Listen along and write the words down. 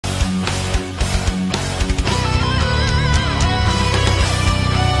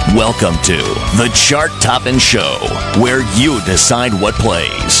Welcome to the Chart Toppin' Show, where you decide what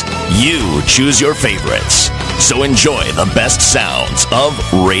plays. You choose your favorites. So enjoy the best sounds of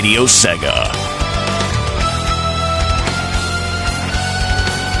Radio SEGA.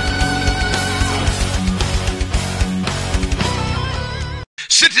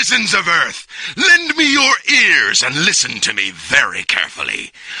 Citizens of Earth, lend me your ears and listen to me very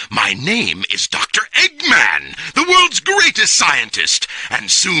carefully. My name is Dr. Eggman, the world's greatest scientist,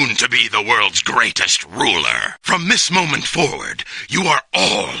 and soon to be the world's greatest ruler. From this moment forward, you are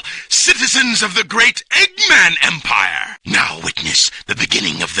all citizens of the great Eggman Empire. Now witness the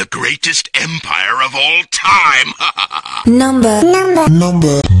beginning of the greatest empire of all time. Number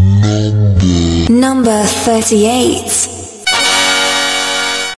 38.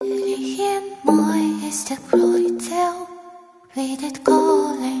 Mooi is de krooitel, wie dit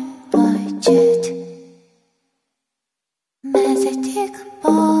calling budget. Met het dik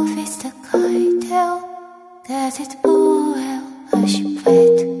boven is de kaitel, dat het boel als je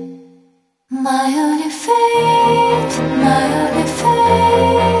weet. My only fate,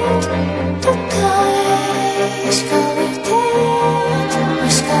 the guy is going dead,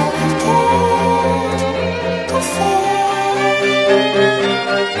 the fate.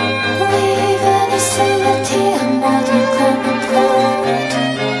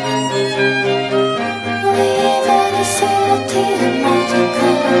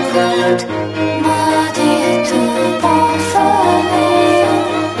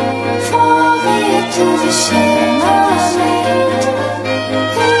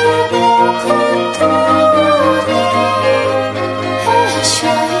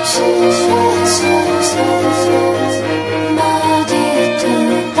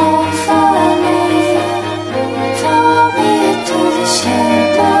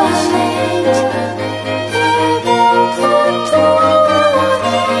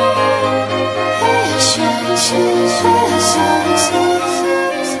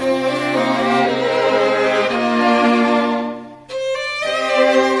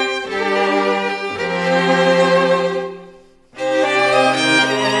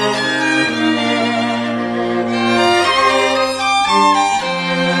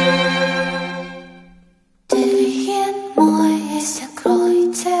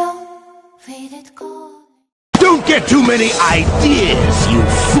 Don't get too many ideas, you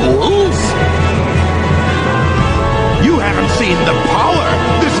fools! You haven't seen the power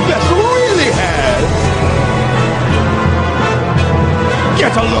this vessel really has!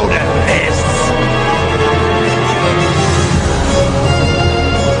 Get a load of this!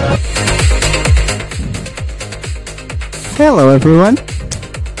 Hello everyone!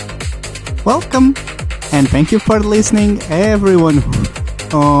 Welcome and thank you for listening, everyone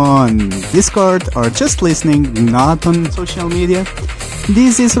on Discord or just listening, not on social media.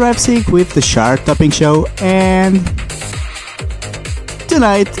 This is Rapsig with the Chart Topping Show, and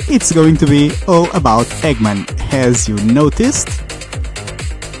tonight it's going to be all about Eggman, as you noticed.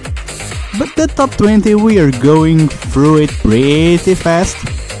 But the top 20 we are going through it pretty fast.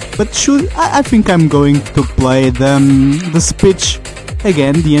 But I think I'm going to play the speech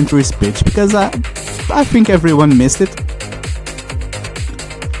again, the entry speech, because I think everyone missed it.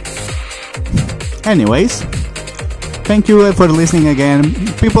 Anyways, thank you for listening again.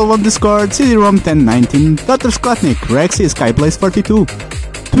 People on Discord: CD-ROM 1019, Dr. Skotnik, Rexy, Skyplace42,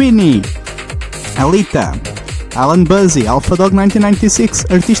 Twinny, Alita, Alan Buzzy, AlphaDog 1996,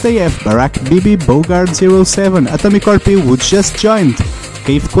 Artist AF, Barack BB, Bogard07, Atomic Orp, Woods just joined,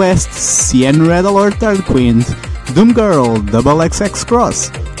 Cave Quest, CN Red Alert, Third Queen, Doom Girl, Double XX Cross,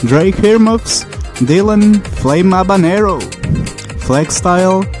 Drake Hirmuffs, Dylan, Flame Habanero,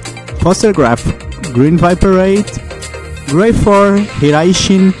 Flagstyle, Foster Graph, Green Viper 8, Grey 4,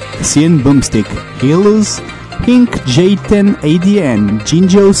 Hiraishin, CN Boomstick, Hilus, Hink, J10, ADN,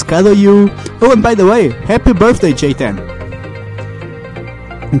 Jinjo, Skadoyu. Oh, and by the way, happy birthday, J10!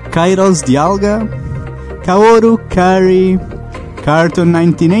 Kairos Dialga, Kaoru, Kari, Cartoon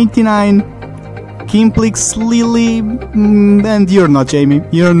 1989, Kimplix, Lily, and you're not, Jamie.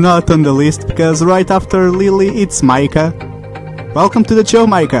 You're not on the list, because right after Lily, it's Micah. Welcome to the show,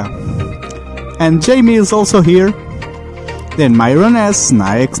 Micah. And Jamie is also here. Then Myron S,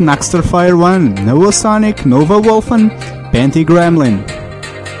 Nix, Naxterfire1, Noah Sonic, Nova Wolfen, Panty Gremlin,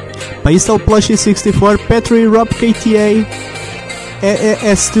 Pastel Plushy 64, Petri, Rob KTA,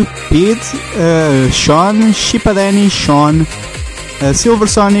 Stupid, Sean, Shipadani, Sean, Silver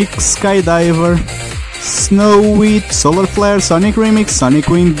Sonic, Skydiver, Snowy, Solar Flare, Sonic Remix, Sonic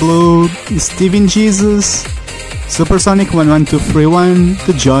Wind Blue, Steven Jesus, Supersonic 11231,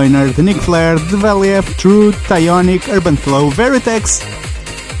 The Joiner, The Nick Flair, The Valley F, True, Tionic, Urban Flow, Veritex,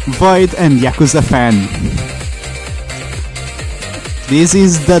 Void and Yakuza fan. This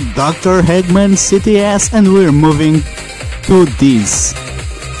is the Dr. Eggman CTS and we're moving to this.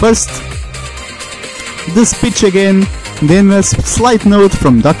 First, the speech again, then a slight note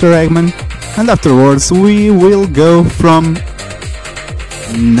from Dr. Eggman, and afterwards we will go from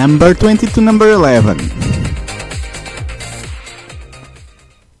number 20 to number 11.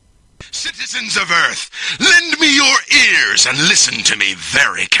 Citizens of Earth, lend me your ears and listen to me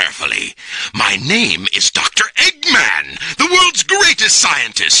very carefully. My name is Dr. Eggman, the world's greatest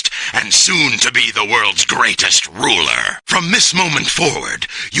scientist, and soon to be the world's greatest ruler. From this moment forward,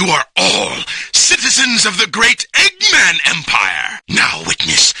 you are all citizens of the great Eggman Empire. Now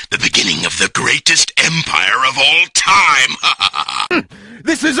witness the beginning of the greatest empire of all time.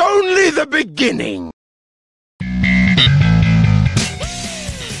 This is only the beginning.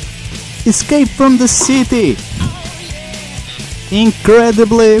 Escape from the city.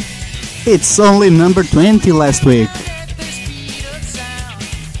 Incredibly, it's only number 20 last week.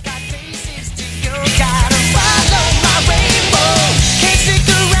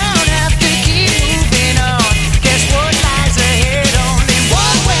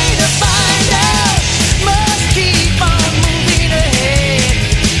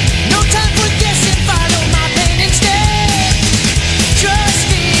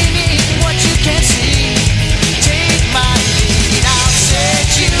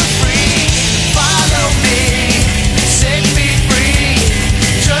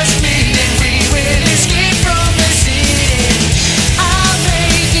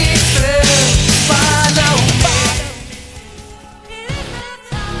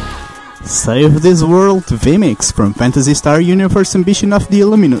 Save This World VMix from Phantasy Star Universe Ambition of the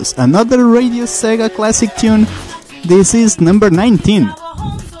Illuminus, another Radio Sega classic tune. This is number 19.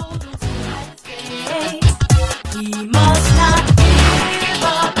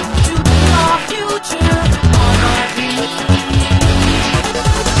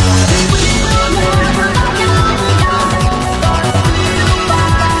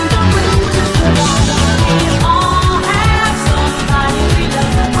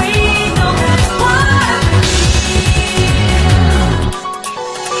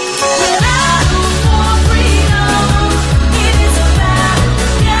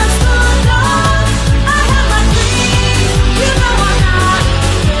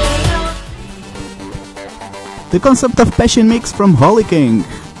 The concept of passion mix from Holy King.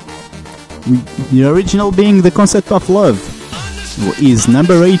 The original being the concept of love is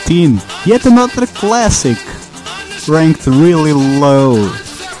number 18. Yet another classic, ranked really low.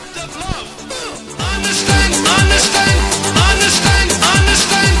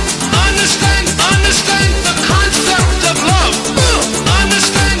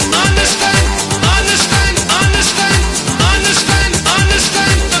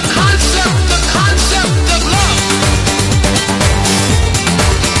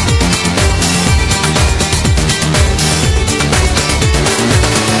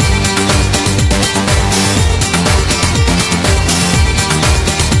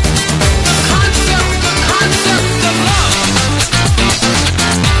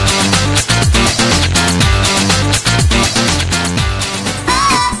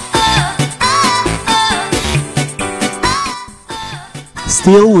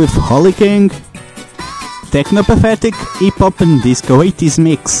 Still with Holy King, Technopathetic Hip-Hop and Disco 80s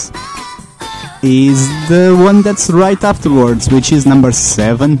Mix is the one that's right afterwards, which is number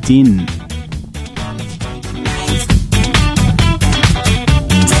 17.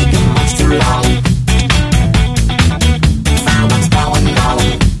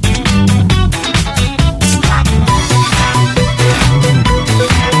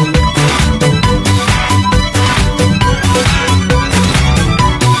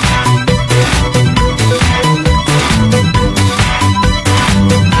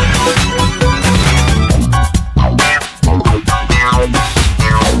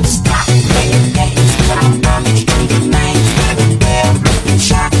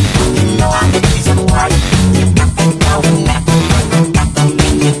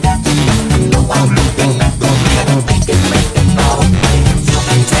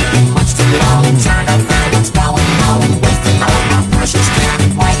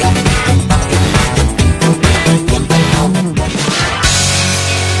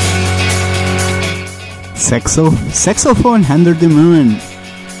 Saxophone Under the Moon.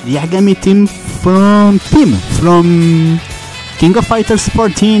 The Agami team from King of Fighters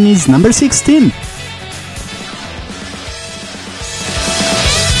 14 is number 16.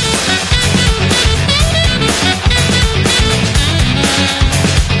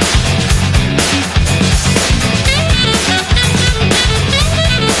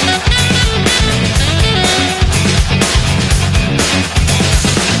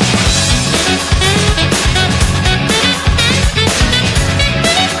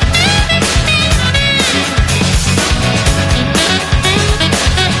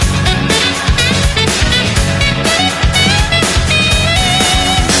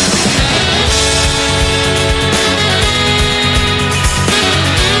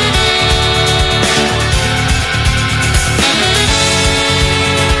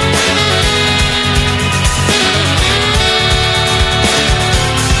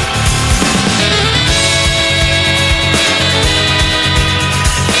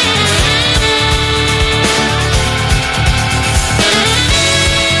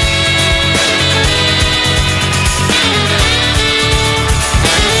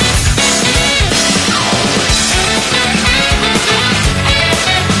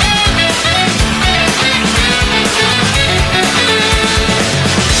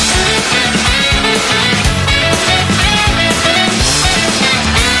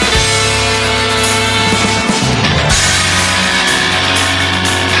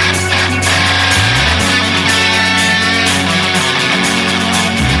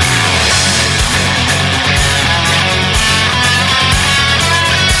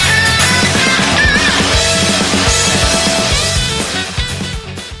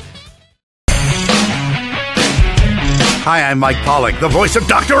 Hi, I'm Mike Pollock, the voice of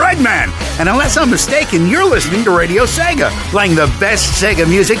Dr. Eggman. And unless I'm mistaken, you're listening to Radio Sega, playing the best Sega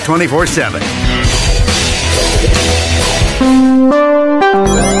music 24/7.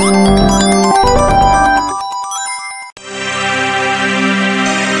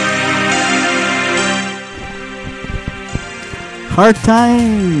 Hard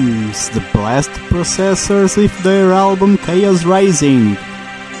Times, the Blast Processors with their album Chaos Rising,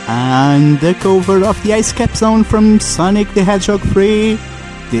 and the cover of the Ice Cap Zone from Sonic the Hedgehog 3.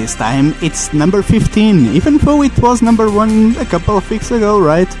 This time it's number 15, even though it was number 1 a couple of weeks ago,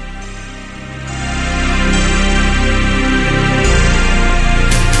 right?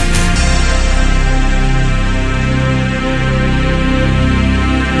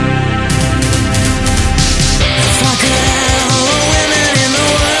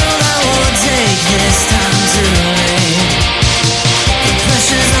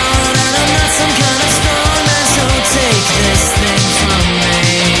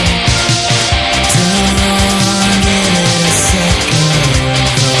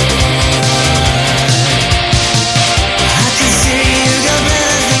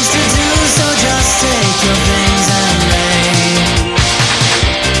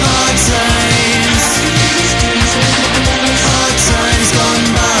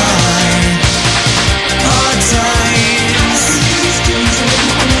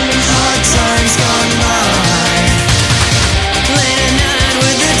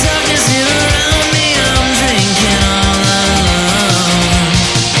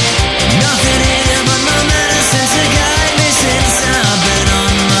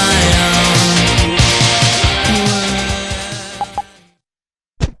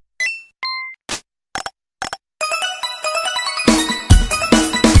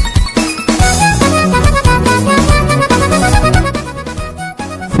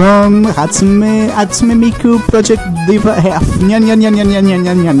 From Hatsume Miku Project Diva Nyan Nyan Nyan Nyan Nyan Nyan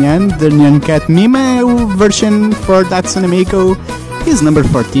Nyan Nyan Nyan, the Nyan Cat Mime version for Hatsune Miku is number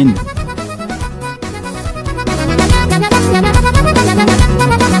 14.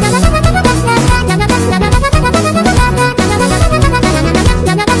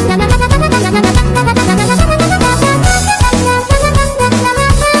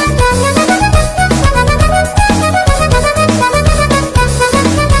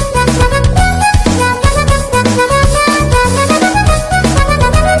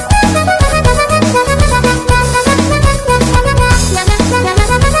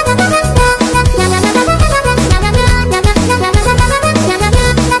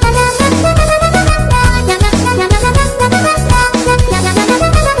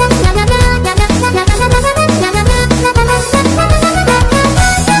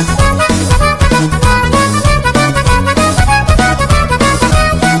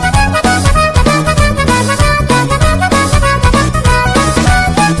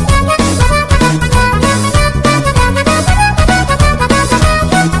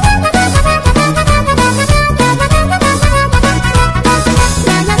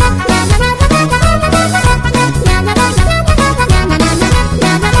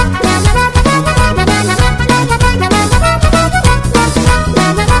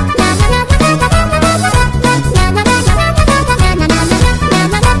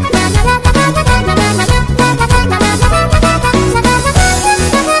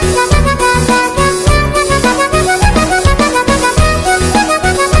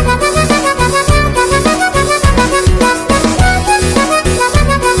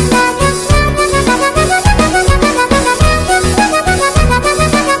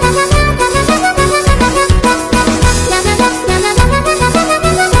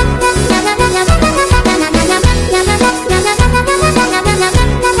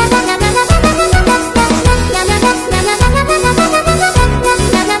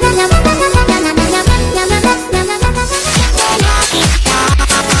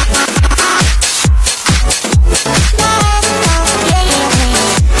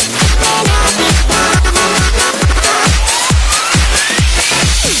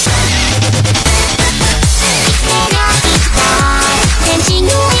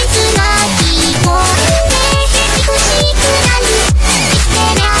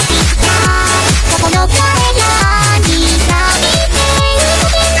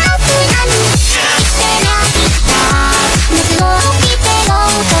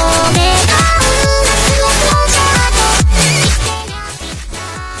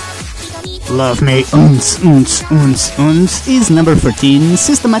 Love Me is number 14,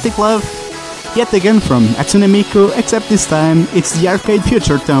 Systematic Love, yet again from Hatsune Miku, except this time it's the arcade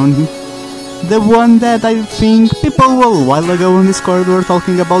future tone. The one that I think people a while ago on Discord were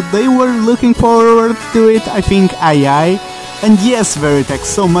talking about, they were looking forward to it, I think II. And yes, Veritex,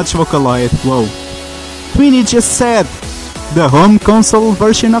 so much Vocaloid, whoa. Twinny just said, the home console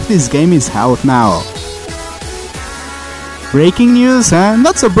version of this game is out now. Breaking news, huh?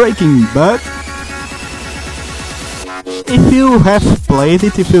 Not so breaking, but if you have played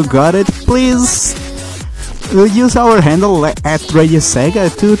it, if you got it, please use our handle at Radio Sega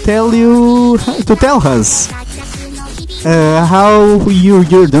to tell us how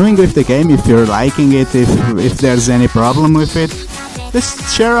you're doing with the game, if you're liking it, if there's any problem with it.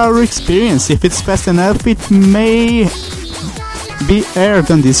 Let's share our experience. If it's fast enough, it may be aired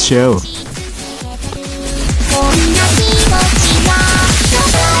on this show.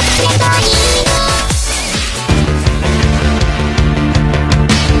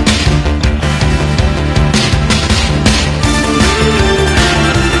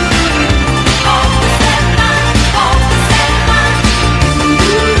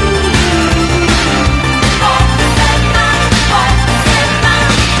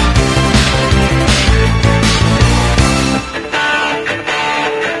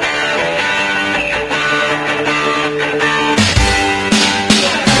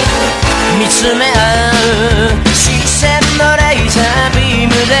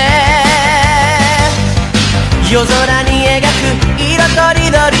夜空に描く色とり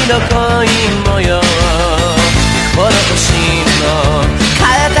どりの恋模様、この星の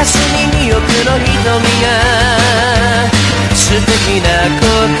片隅に奥の瞳が素敵なこ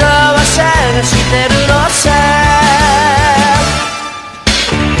とを探してるのさ。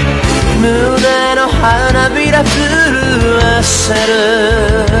胸の花びら震わせる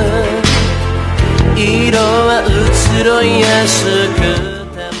色は移ろいやすく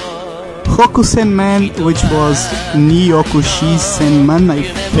Hokusenman, which was Nyokushi Senman, I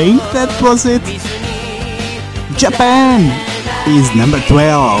think that was it. Japan is number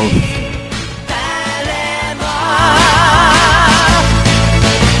 12.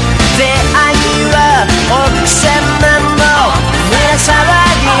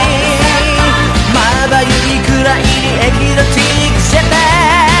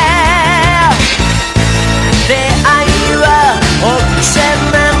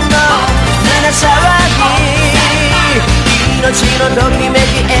 命のときめき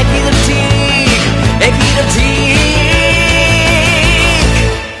エキゾティックエキゾティッ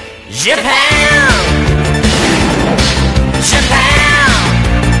クジャパンジャパン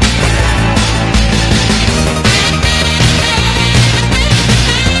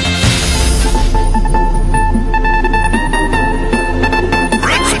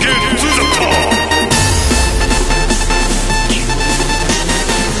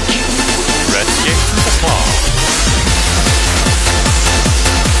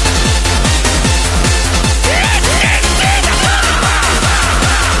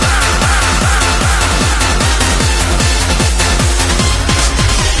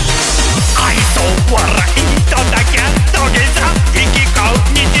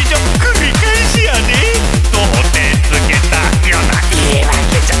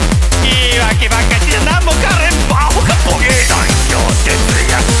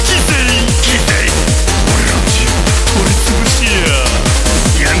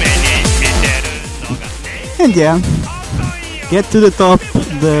And yeah, get to the top,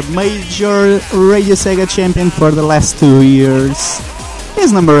 the major Radio Sega champion for the last 2 years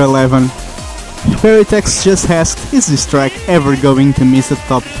is number 11. Veritex just asked, is this track ever going to miss the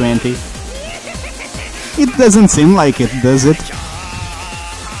top 20? It doesn't seem like it, does it?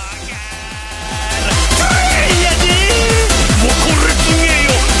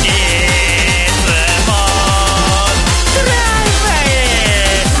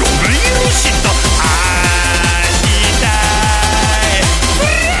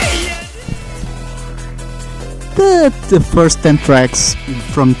 The first 10 tracks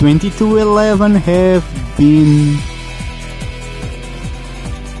from 20 to 11 have been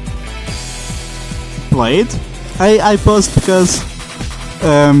played. I paused because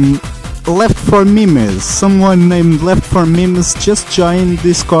Left for Memes, someone named Left for Memes just joined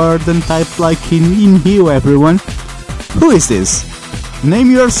Discord and typed like in here everyone. Who is this?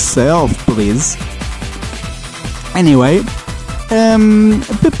 Name yourself, please. Anyway,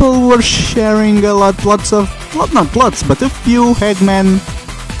 people were sharing a lot, not lots, but a few Eggman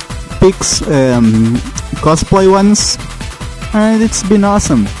pics, cosplay ones, and it's been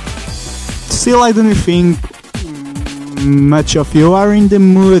awesome. Still, I don't think much of you are in the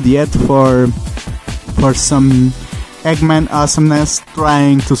mood yet for some Eggman awesomeness,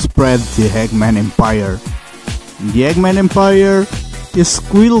 trying to spread the Eggman Empire. The Eggman Empire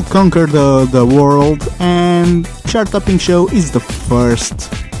Squirrel conquer the world, and chart-topping show is the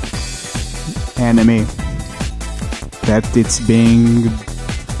first enemy that it's being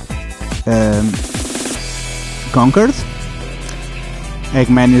conquered.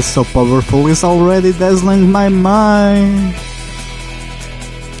 Eggman is so powerful, it's already dazzling my mind.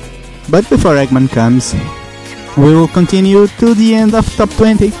 But before Eggman comes, we will continue to the end of top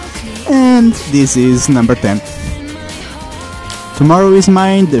 20, and this is number 10. Tomorrow is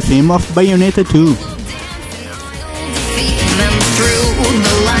Mine, the theme of Bayonetta 2.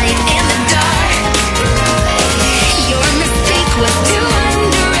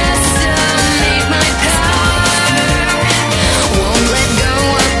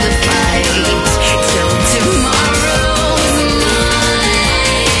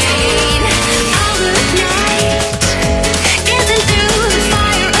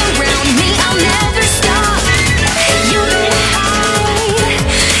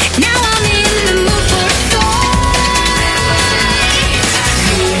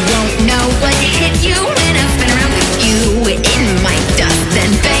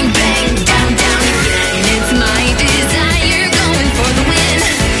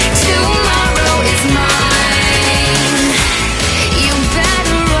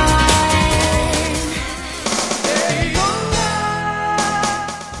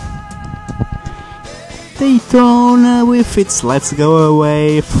 Daytona with its Let's Go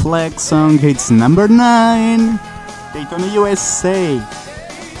Away flag song, it's number 9. Daytona USA.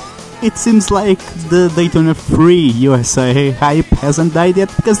 It seems like the Daytona Free USA hype hasn't died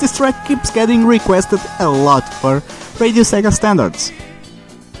yet, because this track keeps getting requested a lot for Radio Sega standards.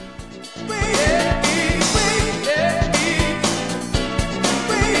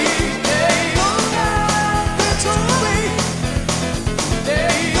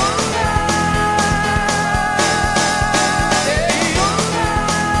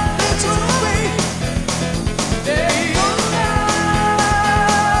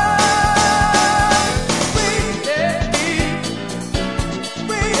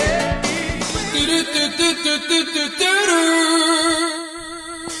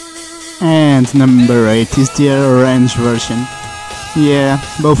 And number 8 is the orange version. Yeah,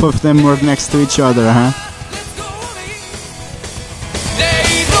 both of them were next to each other, huh?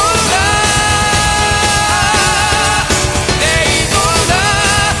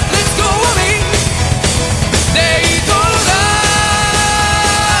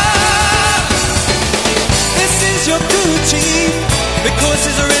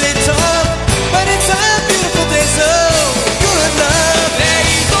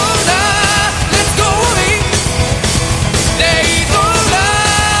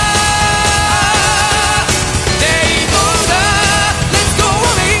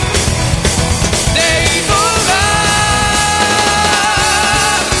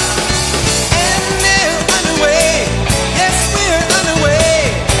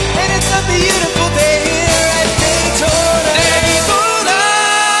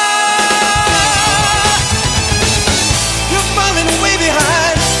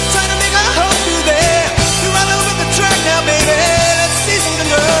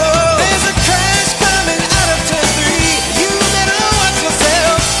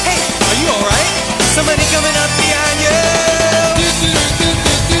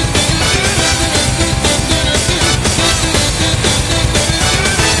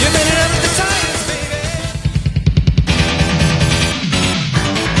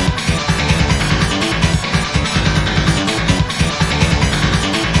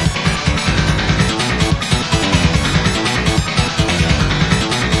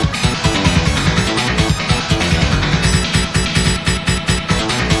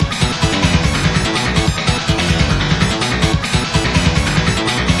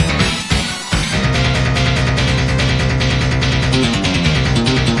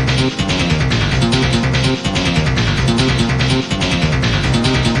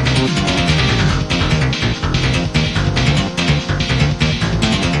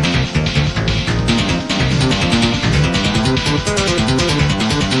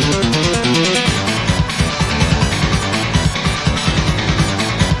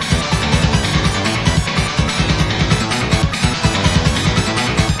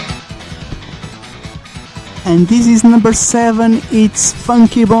 And this is number 7, it's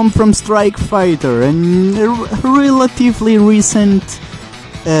Funky Bomb from Strike Fighter, and a relatively recent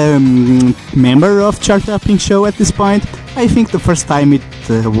member of Chart Topping Show at this point. I think the first time it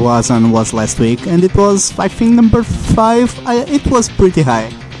was on was last week, and it was, I think, number 5. It was pretty high.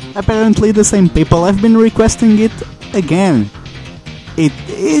 Apparently the same people have been requesting it again.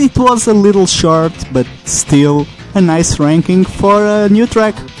 It was a little short, but still a nice ranking for a new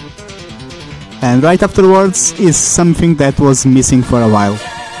track. And right afterwards is something that was missing for a while.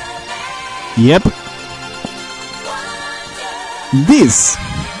 Yep. This.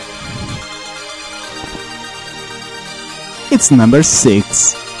 It's number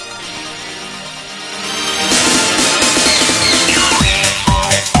 6.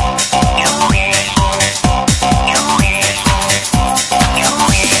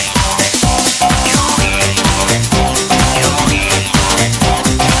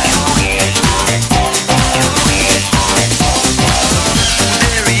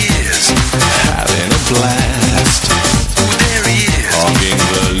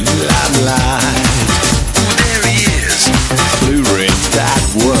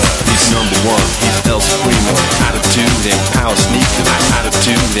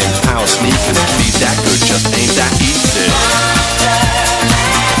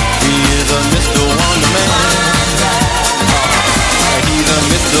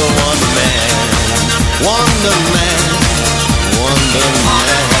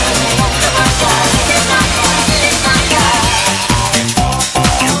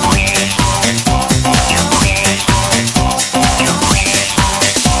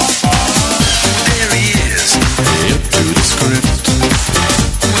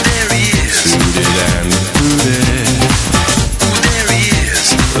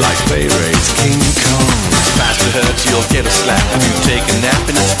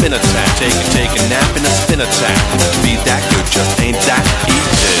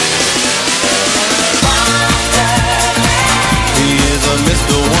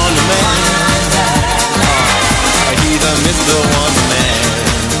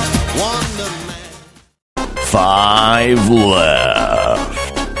 Left.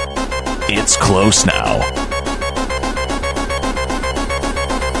 It's close now.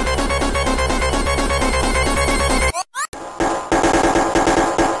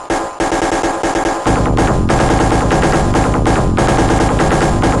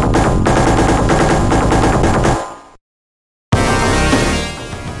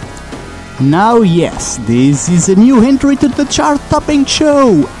 Now yes, this is a new entry to the chart-topping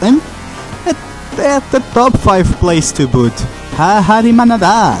show, and at the top 5 place to boot. Hahari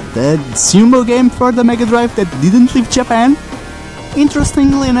Manada, the sumo game for the Mega Drive that didn't leave Japan.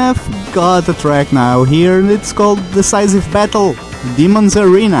 Interestingly enough, got a track now here, and it's called Decisive Battle, Demon's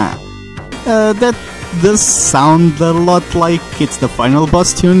Arena. That does sound a lot like it's the final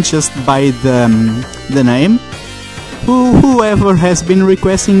boss tune just by the name. Whoever has been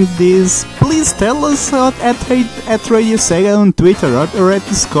requesting this, please tell us at Radio Sega on Twitter or at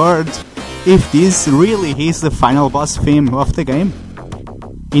Discord if this really is the final boss theme of the game.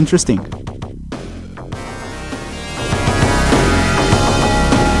 Interesting.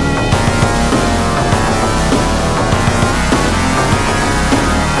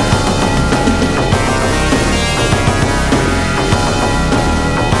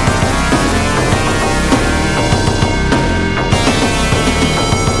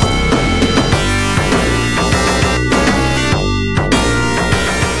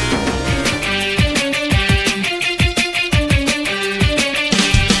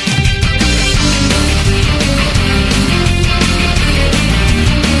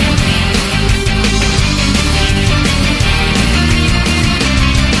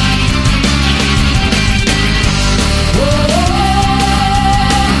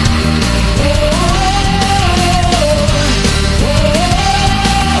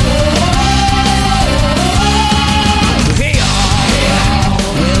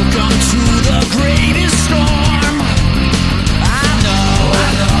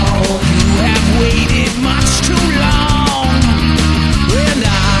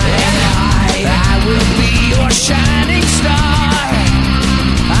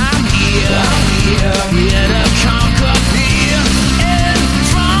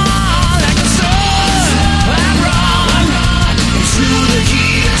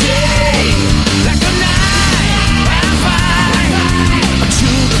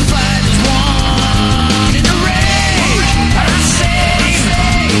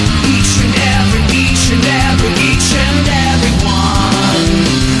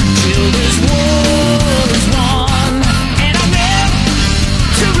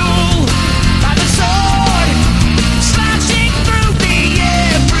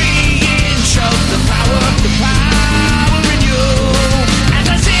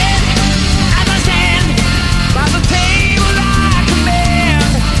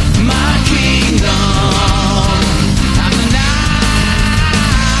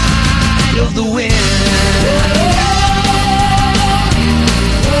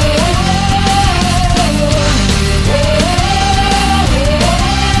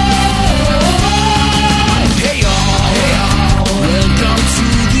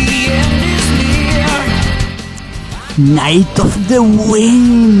 Night of the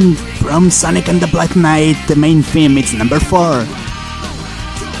Wind from Sonic and the Black Knight, the main theme. It's number 4.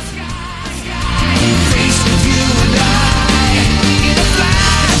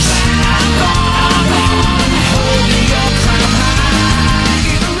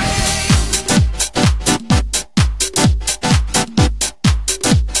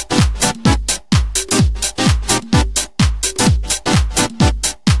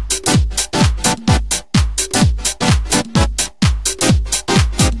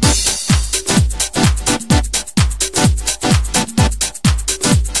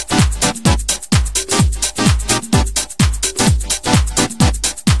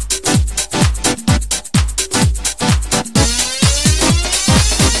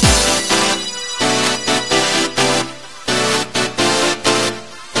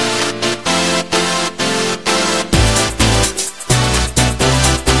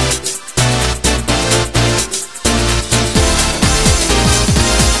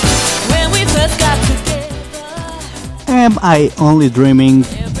 Am I Only Dreaming?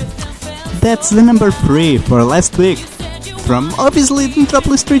 That's the number 3 for last week. From obviously the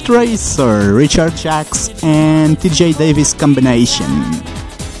Metropolis Street Racer, Richard Jacks and TJ Davis combination.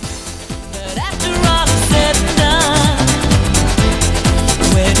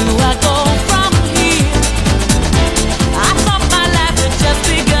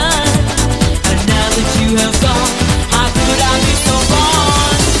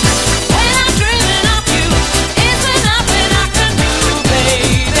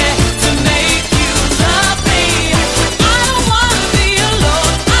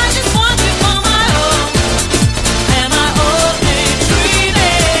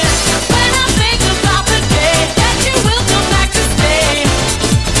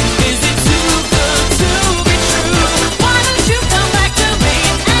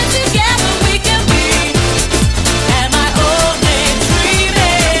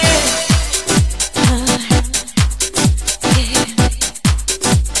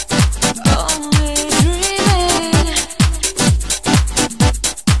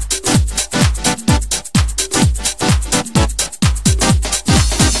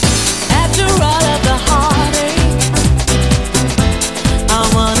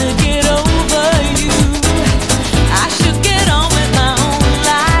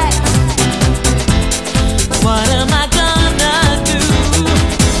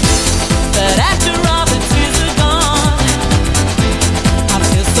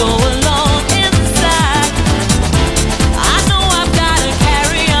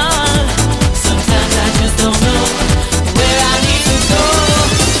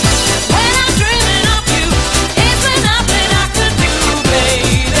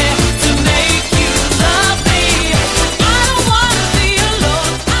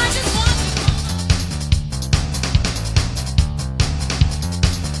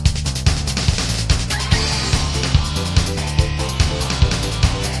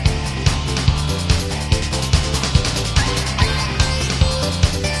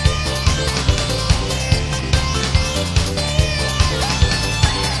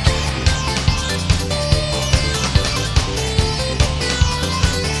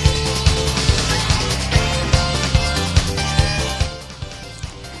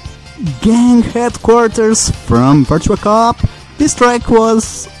 Gang Headquarters from Virtua Cop. This track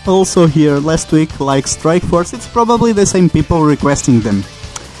was also here last week, like Strike Force. It's probably the same people requesting them.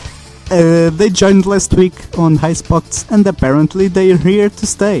 They joined last week on High Spots and apparently they're here to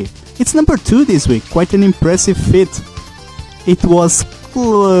stay. It's number 2 this week, quite an impressive feat. It was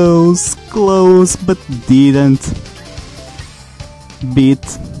close, but didn't beat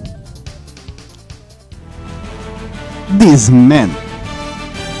this man.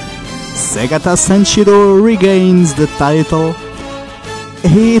 Segata Sanshiro regains the title.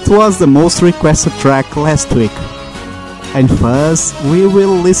 It was the most requested track last week. And first, we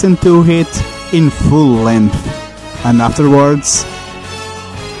will listen to it in full length. And afterwards,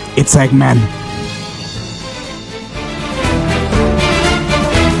 it's Eggman.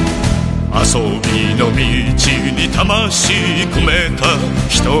 遊びの道に魂込めた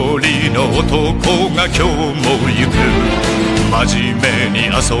一人の男が今日も行く真面目に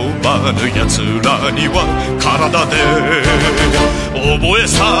遊ばぬ奴らには体で覚え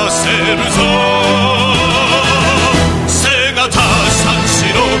させるぞセガタ三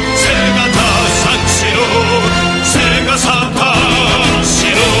四郎セガタ三四郎セガサタン四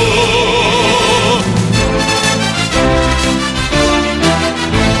郎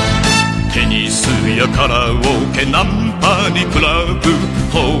テニスやカラオケナンパにクラブ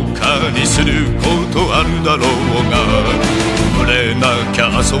他にすることあるだろうが群れなきゃ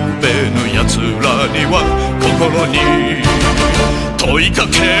遊べぬ奴らには心に問いか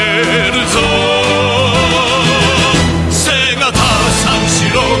けるぞ。セガタ三四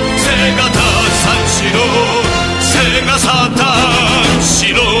郎、セガタ三四郎、セガサタン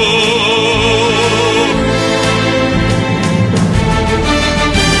四郎。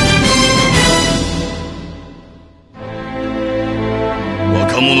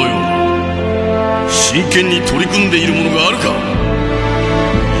若者よ、真剣に取り組んでいるものがあるか。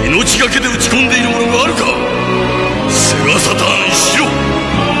命がけで打ち込んでいるものがあるか。セガサターンしろ。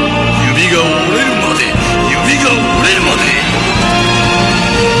指が折れるまで、指が折れるまで。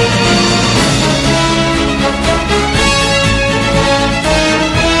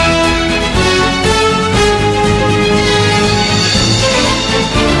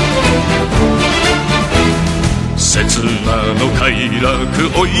刹那の快楽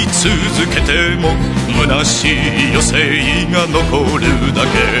追い続けても虚しい余生が残るだけ。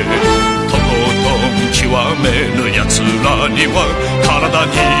とことん極めぬ奴らには体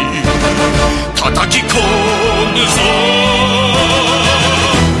に叩き込むぞ。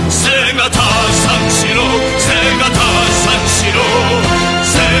セガタ三四郎、セガタ三四郎、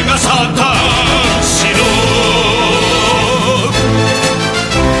セガサタン四郎。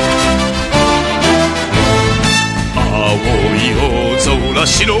青い大空、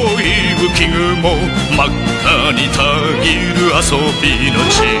白い浮雲、真っ赤にたぎる遊びの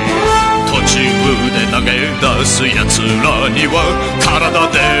地。途中で投げ出す奴らには体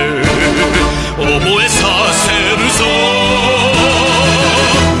で覚えさせるぞ。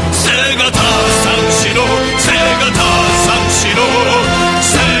セガタ三四郎、セガタ三四郎、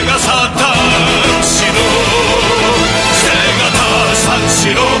セガサタン四郎。セガタ三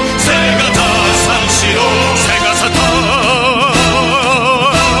四郎、セガタ三四郎、セガサタ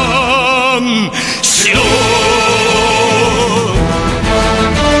ン四郎。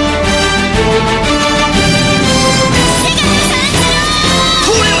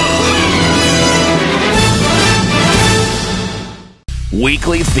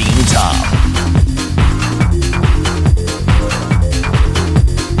Weekly Theme Top.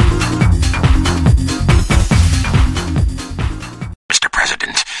 Mr.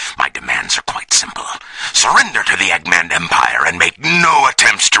 President, my demands are quite simple. Surrender to the Eggman Empire and make no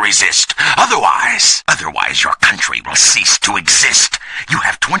attempts to resist. Otherwise your country will cease to exist. You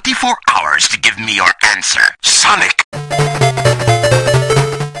have 24 hours to give me your answer. Sonic!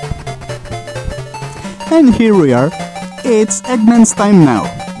 And here we are. It's Eggman's time now.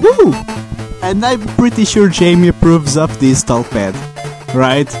 Woo! And I'm pretty sure Jamie approves of this talkpad,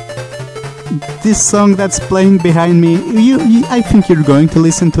 right? This song that's playing behind me, I think you're going to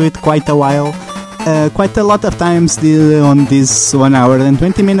listen to it quite a while, quite a lot of times on this 1 hour and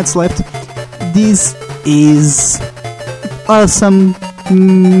 20 minutes left. This is awesome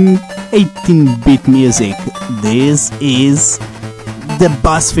 18-bit music. This is the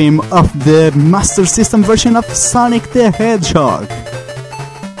boss theme of the Master System version of Sonic the Hedgehog.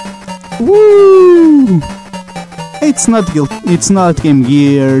 Woo! It's not Game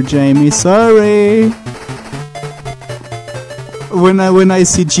Gear, Jamie, sorry. When I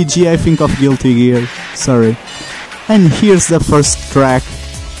see GG I think of Guilty Gear, sorry. And here's the first track,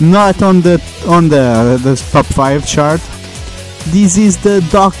 not on the top 5 chart. This is the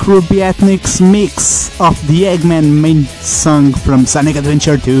Doc Rubiatnik's mix of the Eggman main song from Sonic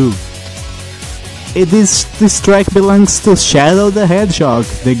Adventure 2. This track belongs to Shadow the Hedgehog,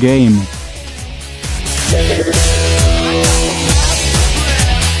 the game.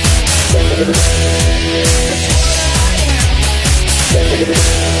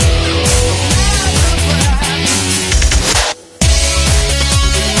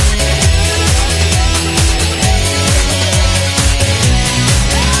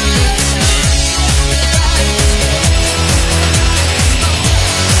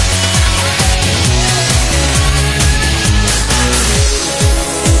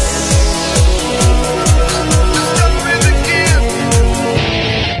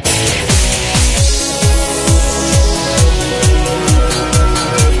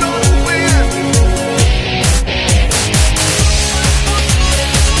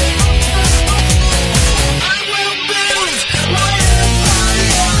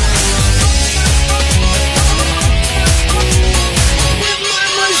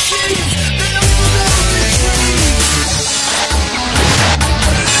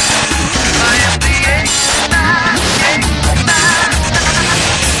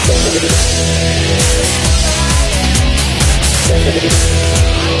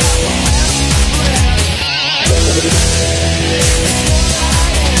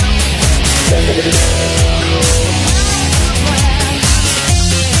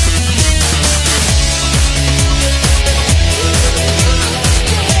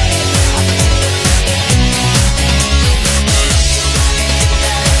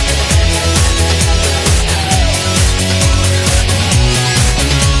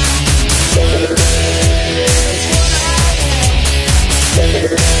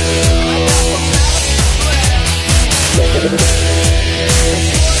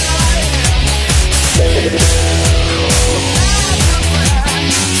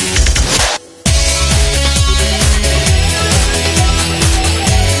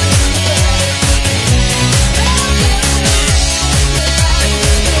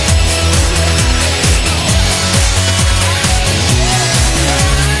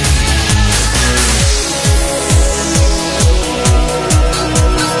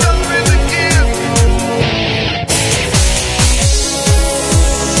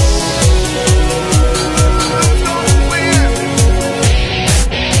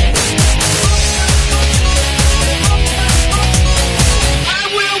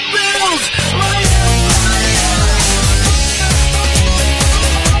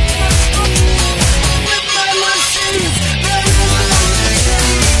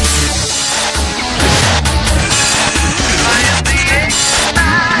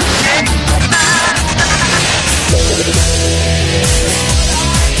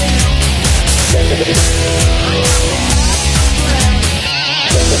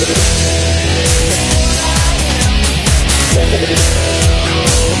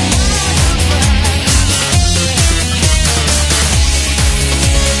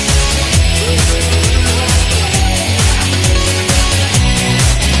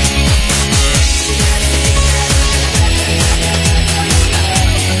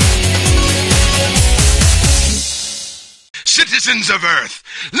 Citizens of Earth,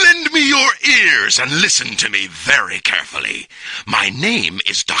 lend me your ears and listen to me very carefully. My name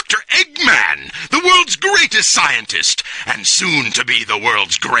is Dr. Eggman, the world's greatest scientist, and soon to be the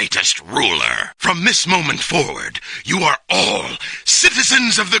world's greatest ruler. From this moment forward, you are all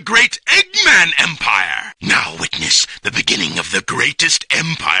citizens of the great Eggman Empire. Now witness the beginning of the greatest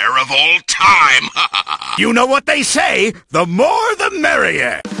empire of all time. You know what they say, the more the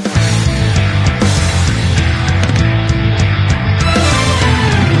merrier.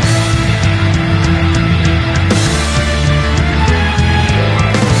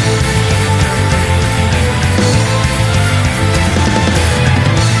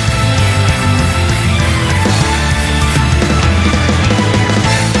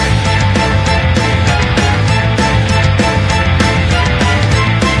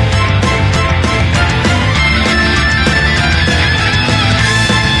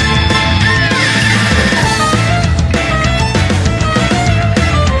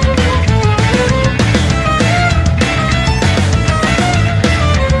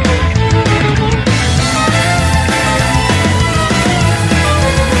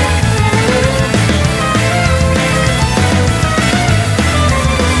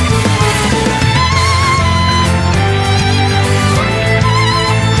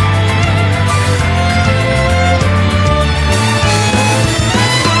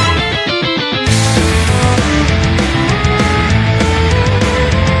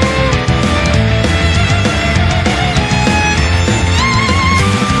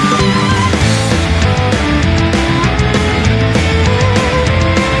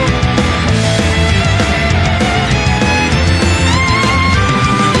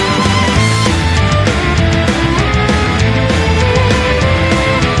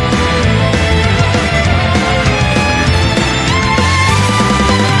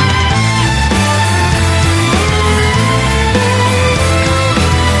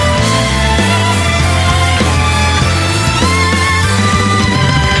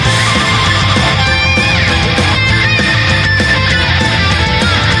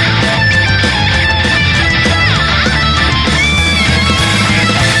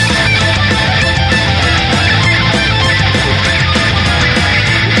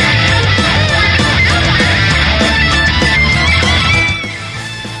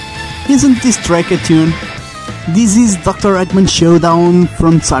 Isn't this track a tune? This is Dr. Eggman Showdown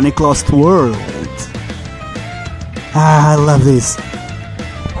from Sonic Lost World. I love this.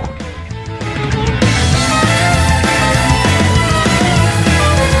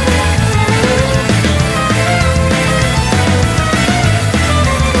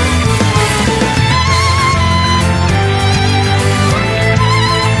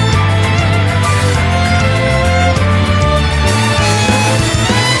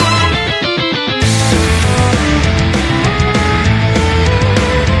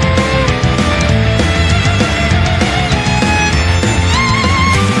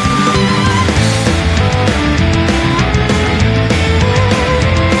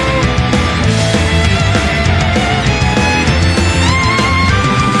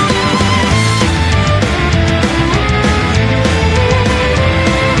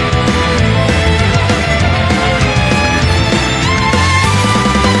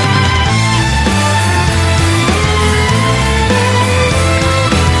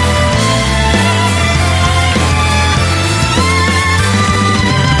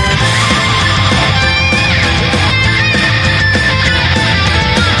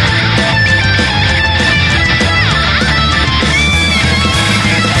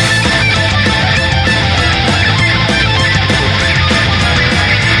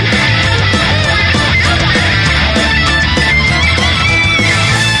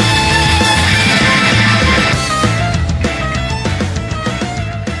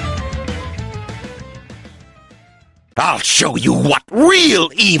 I'll show you what real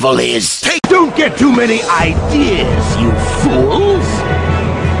evil is. Don't get too many ideas, you fools.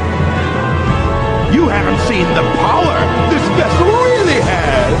 You haven't seen the power this vessel really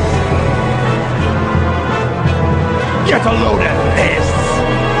has. Get a load of this.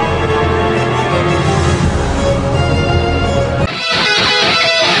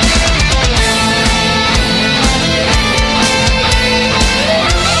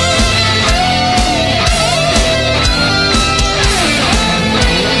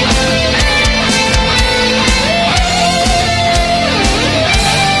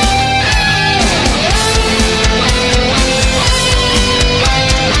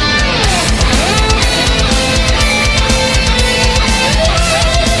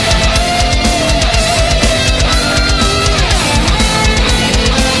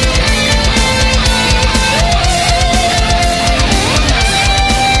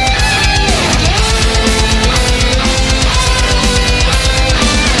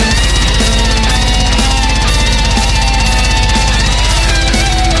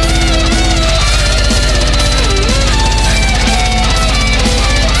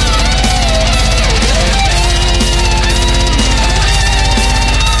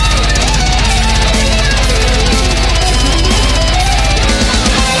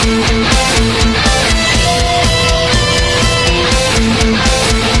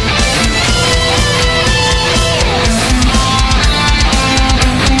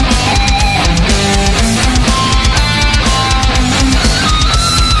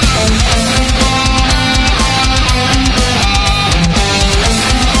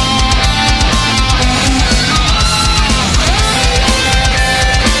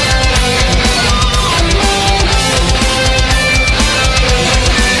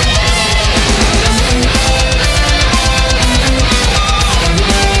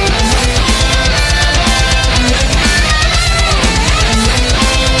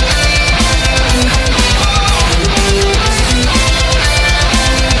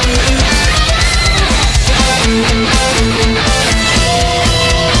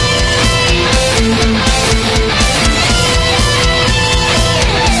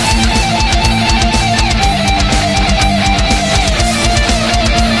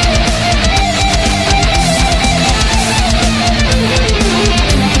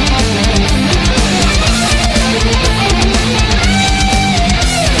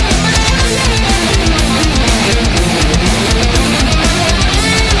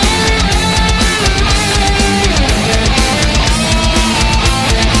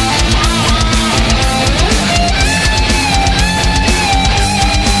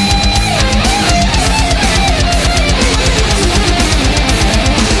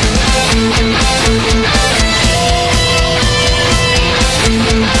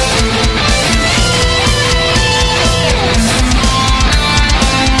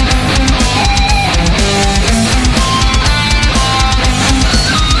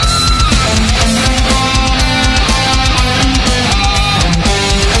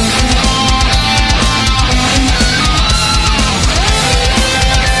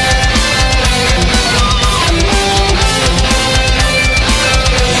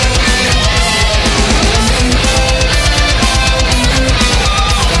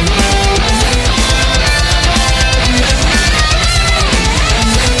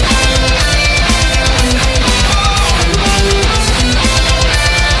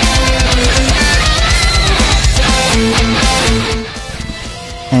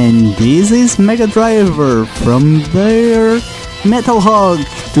 And this is Mega Driver from their Metal Hog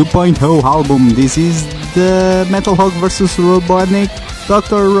 2.0 album. This is the Metal Hog vs. Robotnik,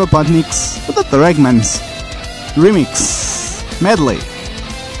 Dr. Robotnik's, Dr. Eggman's remix medley.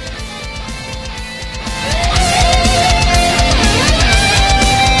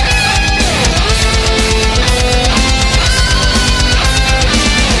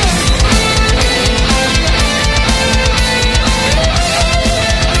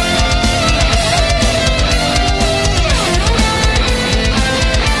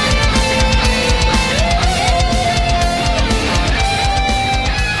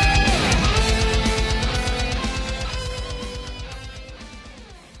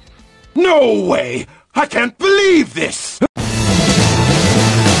 No way! I can't believe this!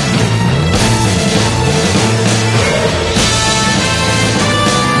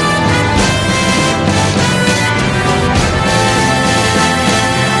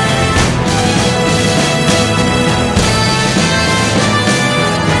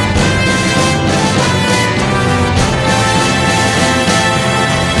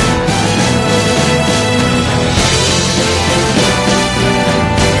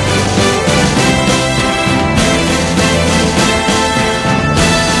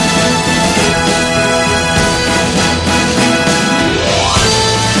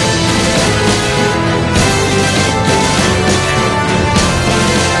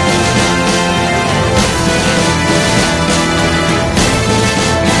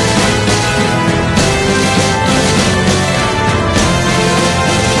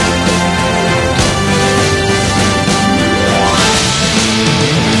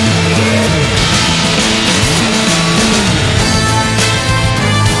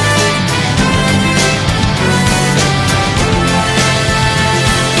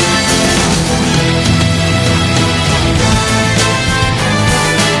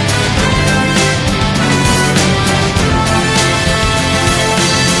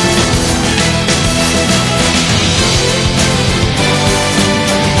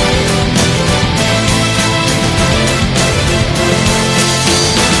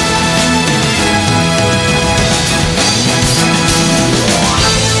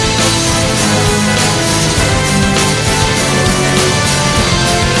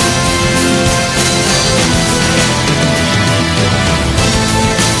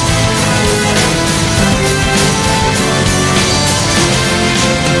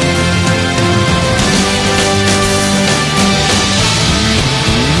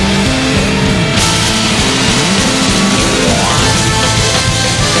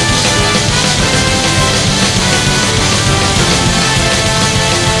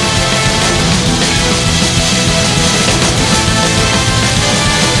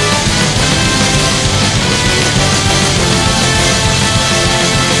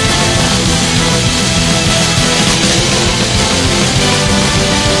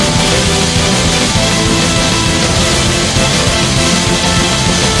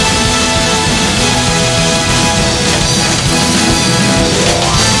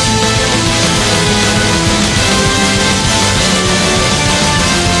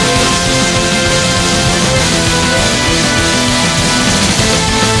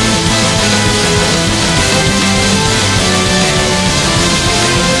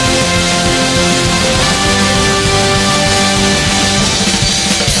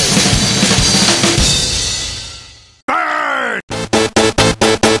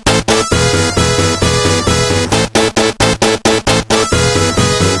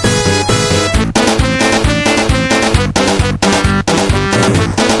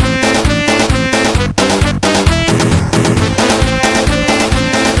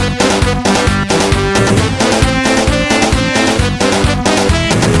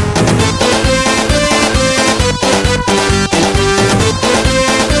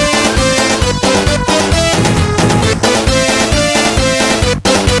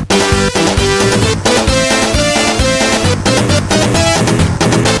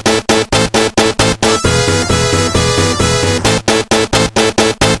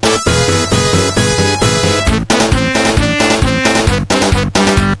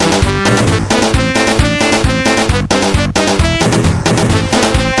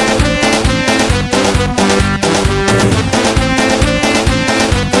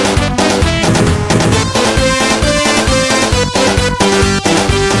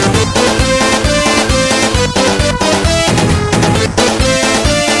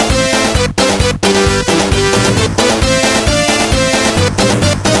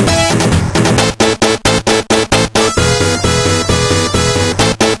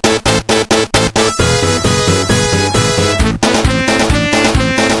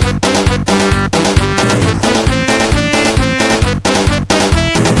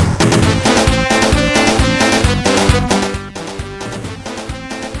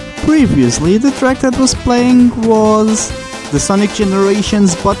 Previously, the track that was playing was the Sonic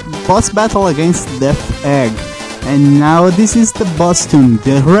Generations boss battle against Death Egg. And now this is the boss tune,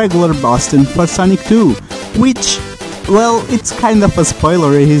 the regular boss tune for Sonic 2, which, well, it's kind of a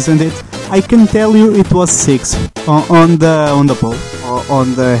spoiler, isn't it? I can tell you it was 6 on the poll,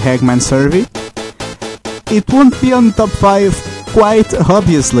 on the Eggman survey. It won't be on top 5 quite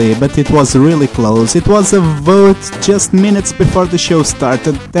obviously, but it was really close. It was a vote just minutes before the show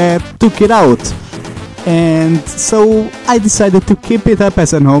started that took it out. And so I decided to keep it up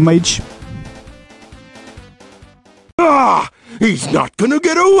as an homage. Ah! He's not gonna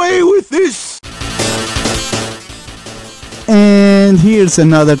get away with this! And here's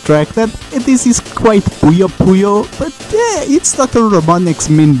another track that this is quite Puyo Puyo, but it's Dr. Robotnik's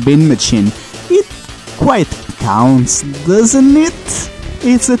Mean Bean Machine. It quite counts, doesn't it?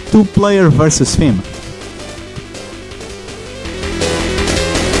 It's a 2-player versus theme.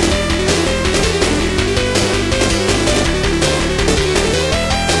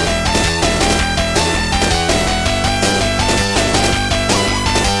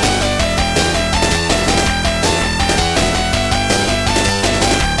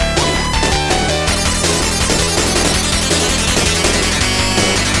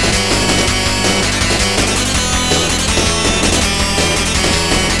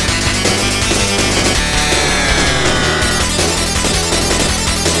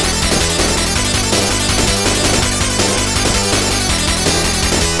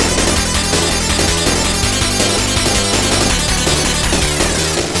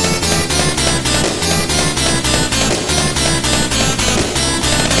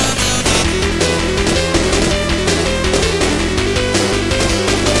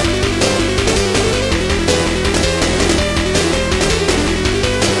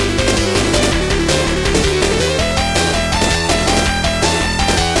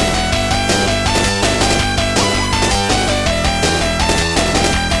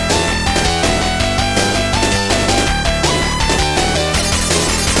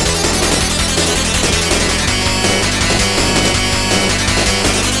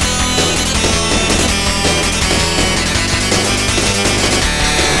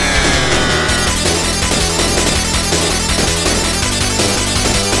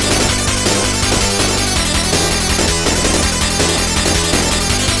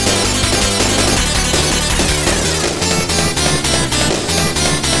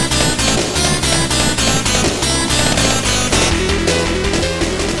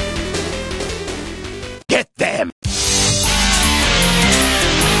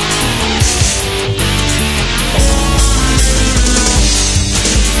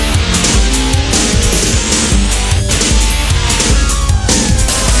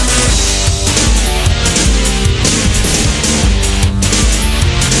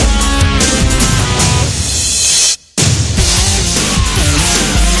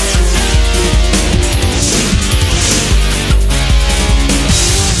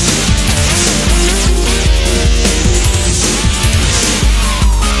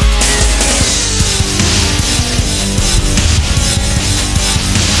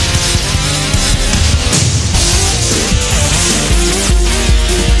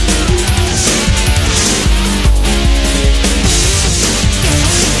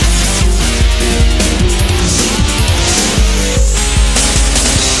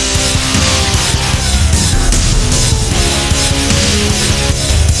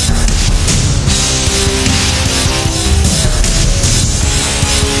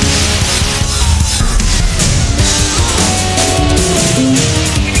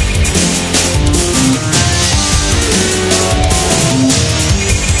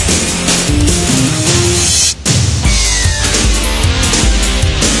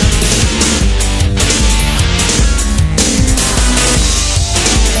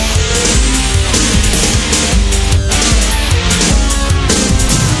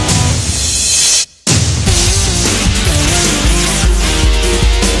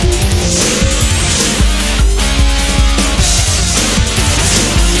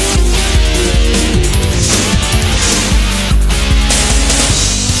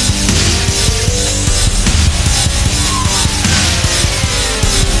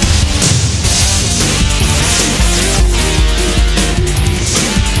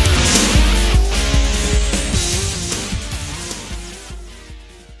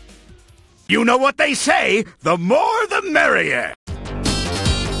 You know what they say, the more the merrier.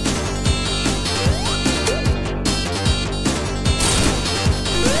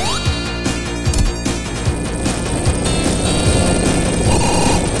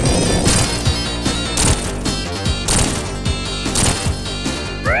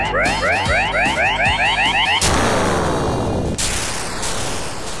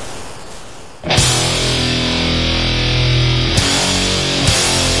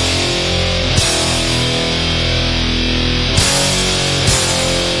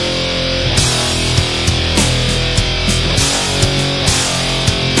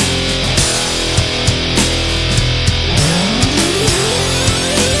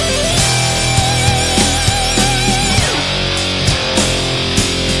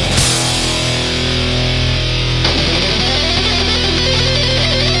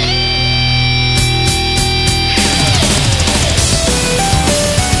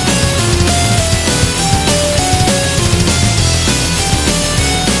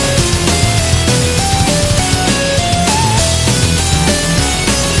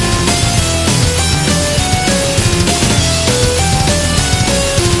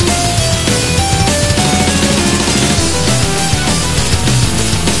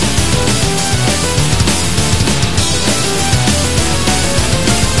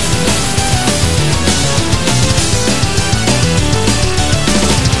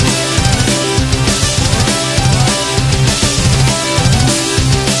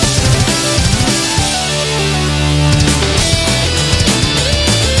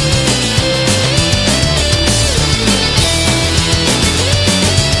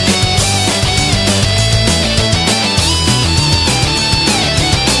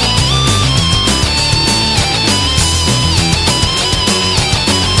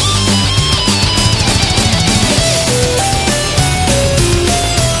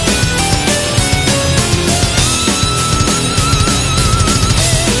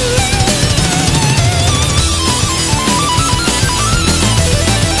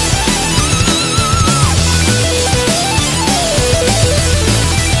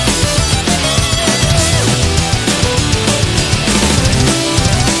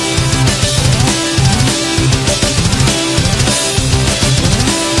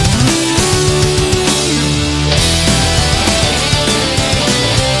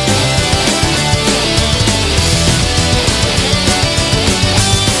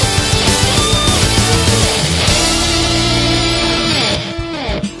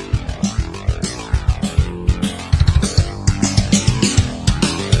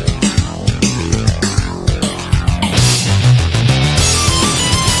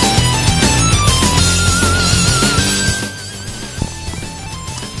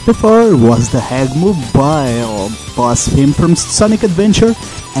 Before was the Eggmobile boss theme from Sonic Adventure,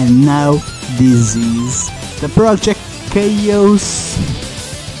 and now this is the Project Chaos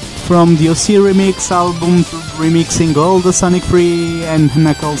from the OC Remix album, remixing all the Sonic 3 and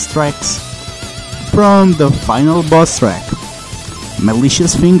Knuckles tracks from the final boss track,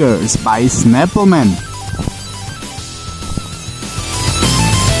 Malicious Fingers by Snappleman.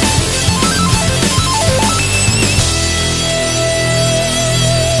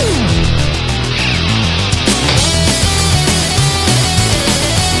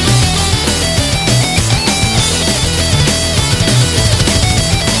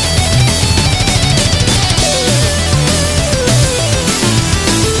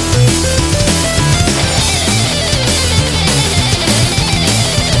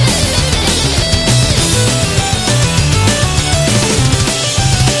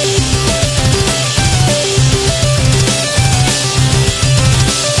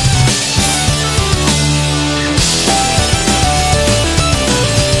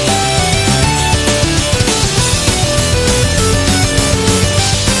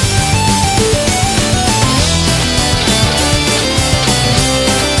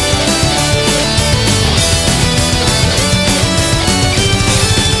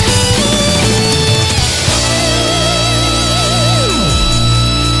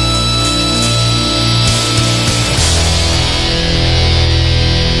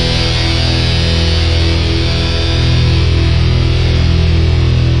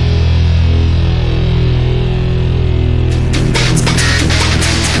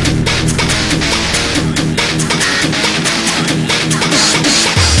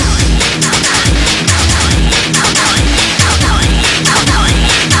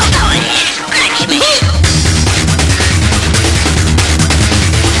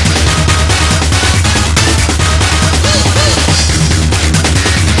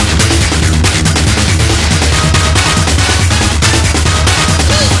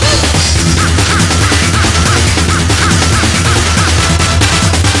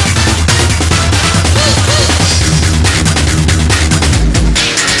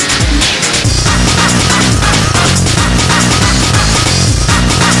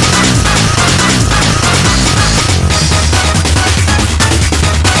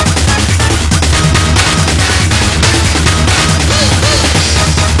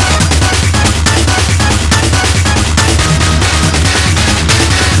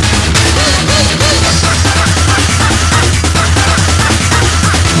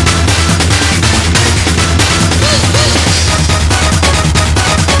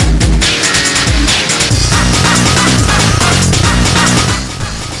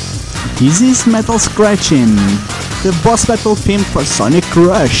 This is Metal Scratching, the boss battle theme for Sonic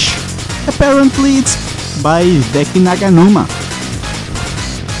Rush. Apparently it's by Hideki Naganuma.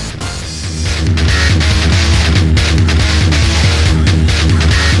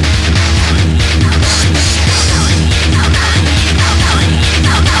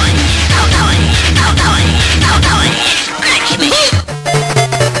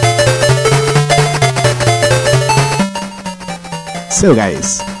 So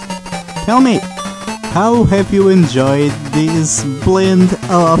guys, tell me, how have you enjoyed this blend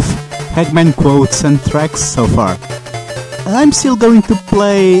of Eggman quotes and tracks so far? I'm still going to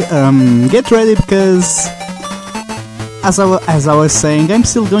play, get ready, because as I was saying, I'm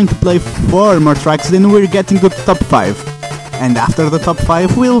still going to play 4 more tracks, then we're getting to the top 5. And after the top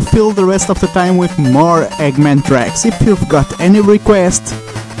 5, we'll fill the rest of the time with more Eggman tracks. If you've got any request,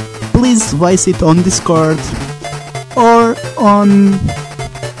 please voice it on Discord or on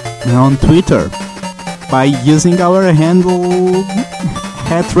Twitter by using our handle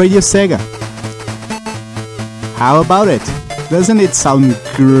 @RadioSega. How about it? Doesn't it sound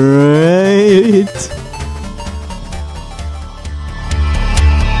great?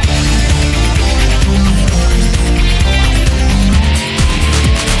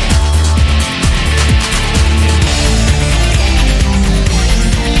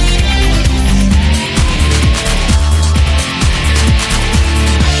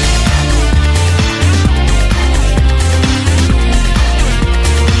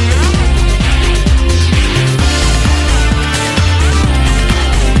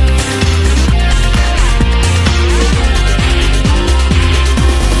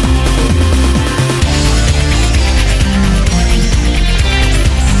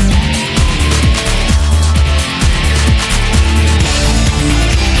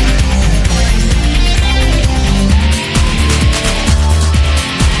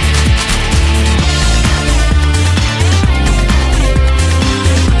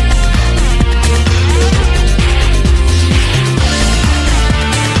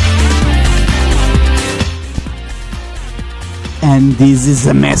 And this is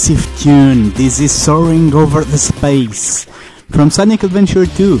a massive tune. This is Soaring Over the Space from Sonic Adventure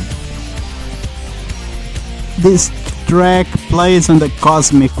 2. This track plays on the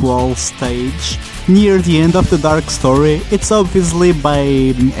Cosmic Wall stage near the end of the Dark Story. It's obviously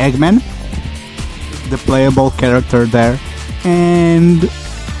by Eggman, the playable character there, and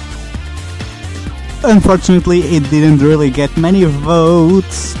unfortunately it didn't really get many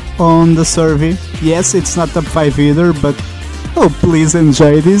votes on the survey. Yes, it's not top 5 either, but oh, please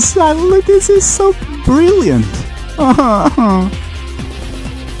enjoy this. This is so brilliant.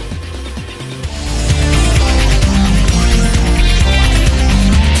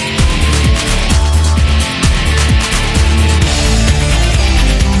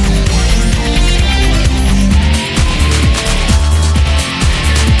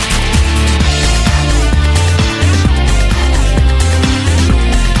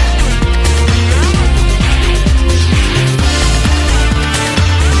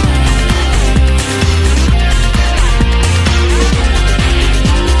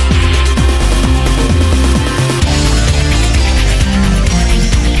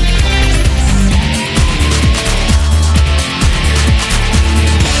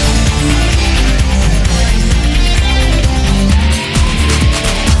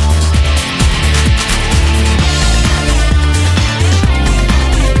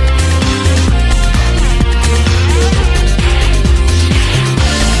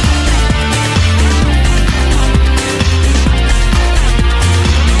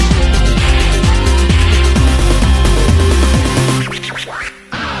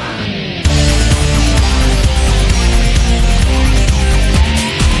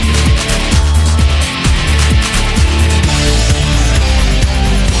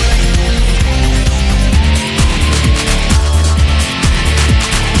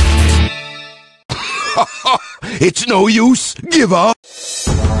 It's no use. Give up.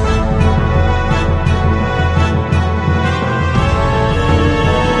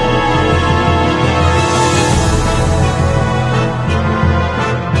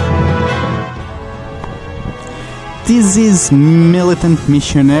 This is Militant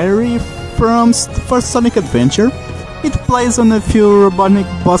Missionary from first Sonic Adventure. It plays on a few robotic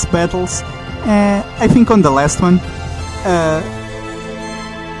boss battles. I think on the last one.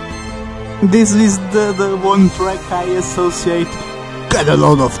 This is the one track I associate "Get a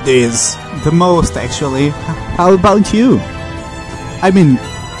load of this" the most, actually. How about you? I mean,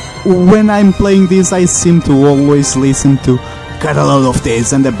 when I'm playing this, I seem to always listen to "Get a load of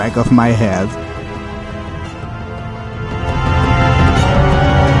this" in the back of my head.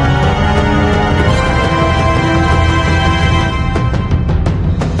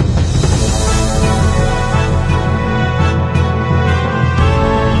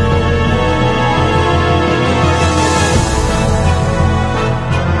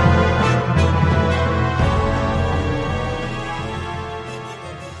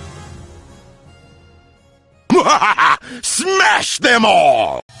 Smash them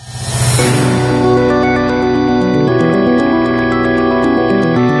all!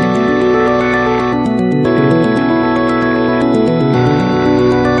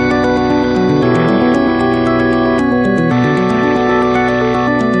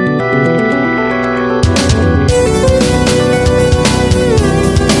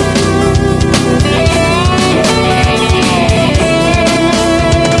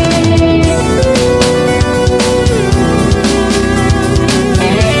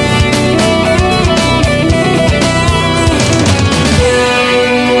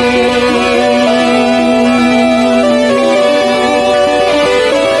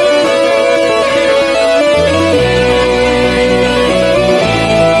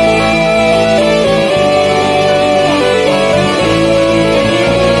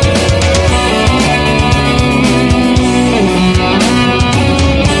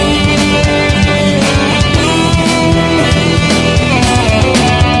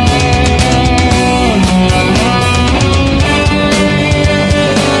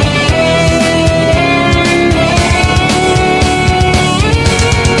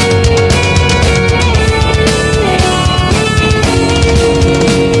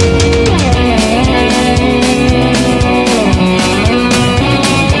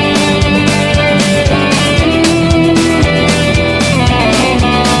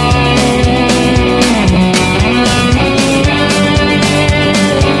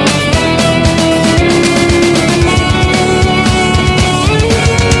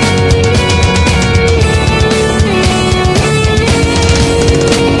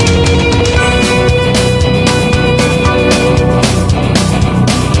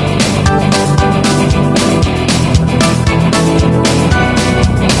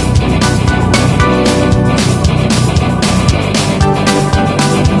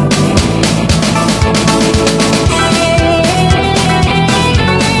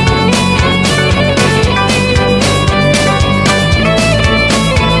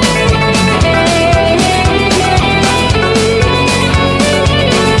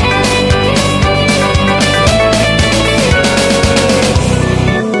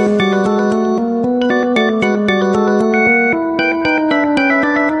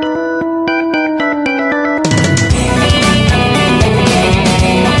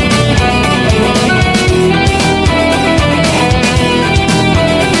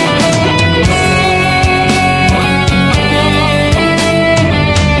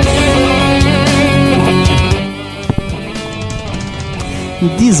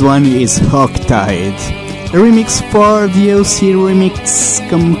 This one is Hogtied, a remix for the OC Remix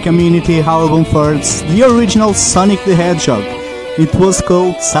community album for the original Sonic the Hedgehog. It was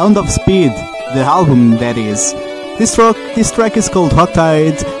called Sound of Speed, the album that is. This track is called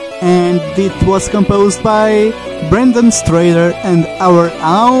Hogtied, and it was composed by Brendan Strader and our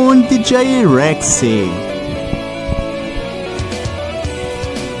own DJ Rexy.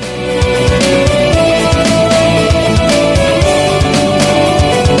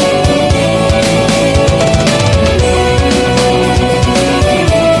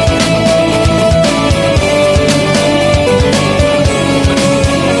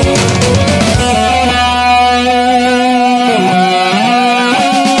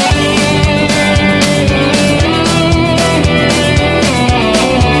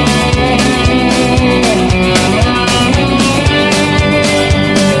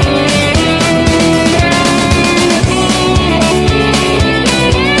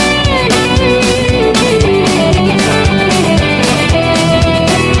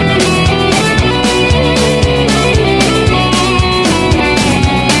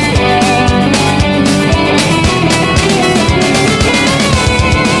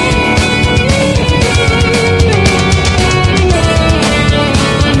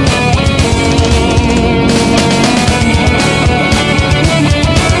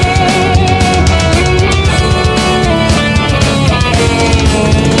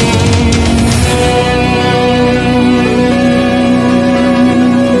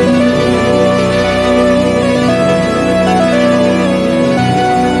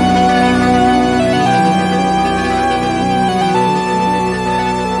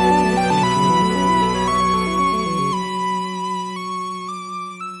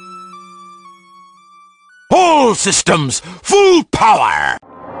 All systems, full power!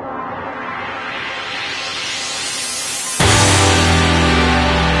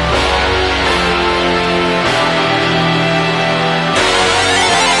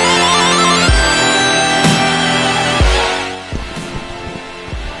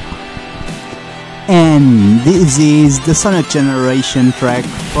 And this is the Sonic Generation track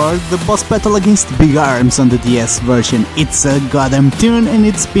for the boss battle against Big Arms on the DS version. It's a goddamn tune, and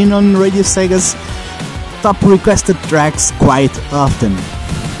it's been on Radio Sega's top requested tracks quite often.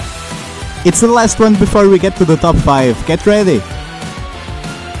 It's the last one before we get to the top 5. Get ready!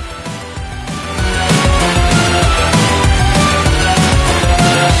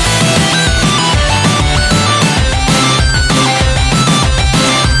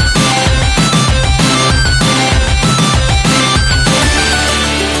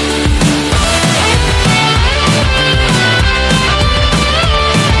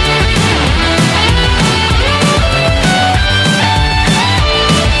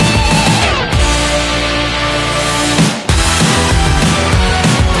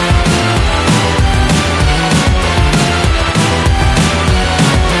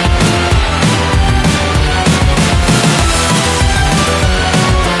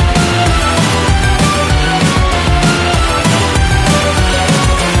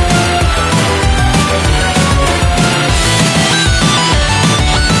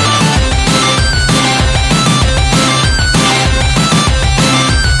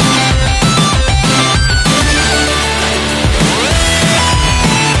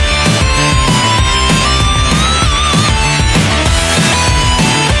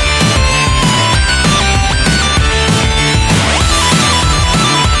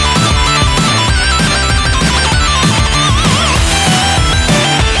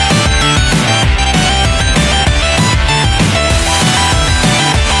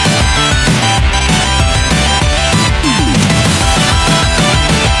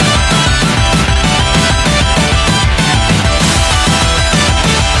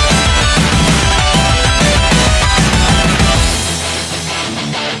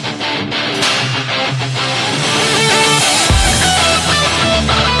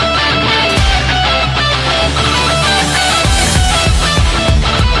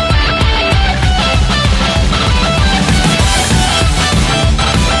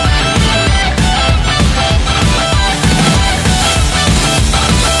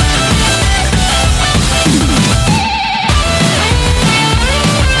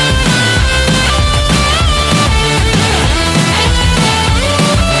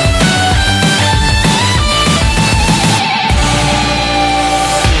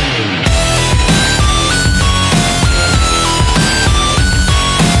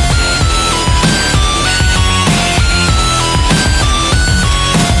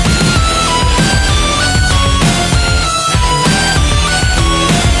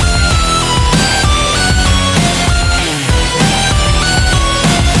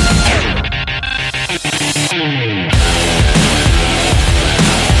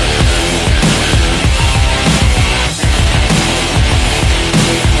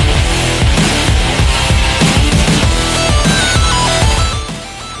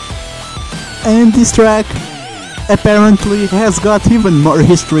 And this track apparently has got even more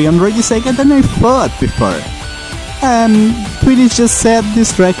history on Radio Sega than I thought before. Tweety just said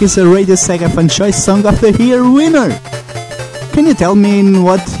this track is a Radio Sega Fan Choice Song of the Year winner. Can you tell me in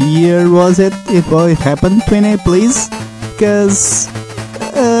what year was it happened, Tweety, please? Because,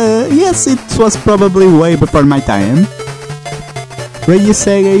 yes, it was probably way before my time. Radio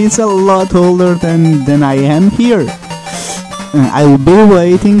Sega is a lot older than I am here. I'll be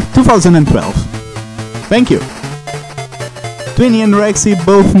waiting 2012. Thank you. Tweety and Rexy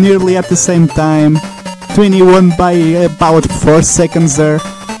both nearly at the same time. Tweety won by about 4 seconds there.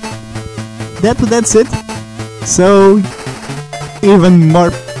 That's it. So, even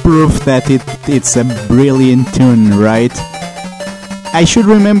more proof that it's a brilliant tune, right? I should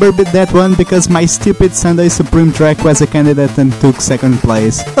remember that one because my stupid Sunday Supreme track was a candidate and took second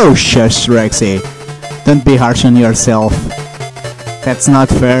place. Oh shush, Rexy. Don't be harsh on yourself. That's not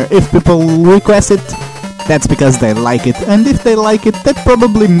fair. If people request it, that's because they like it. And if they like it, that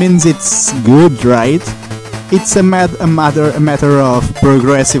probably means it's good, right? It's a matter of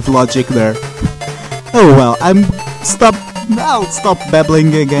progressive logic there. Oh well, I'll stop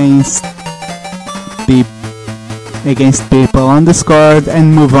babbling against people on Discord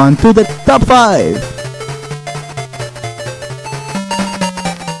and move on to the top 5.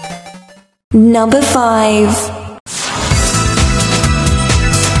 Number 5.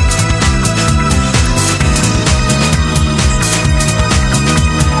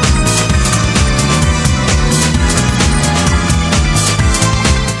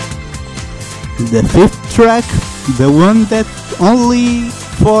 The 5th track, the one that only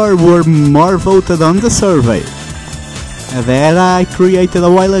 4 were more voted on the survey, that I created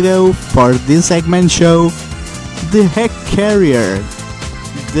a while ago for this Eggman show, the Heck Carrier,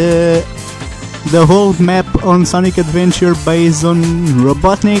 the whole map on Sonic Adventure based on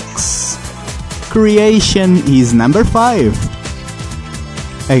Robotnik's creation is number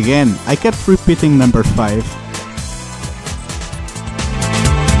 5. Again, I kept repeating number 5.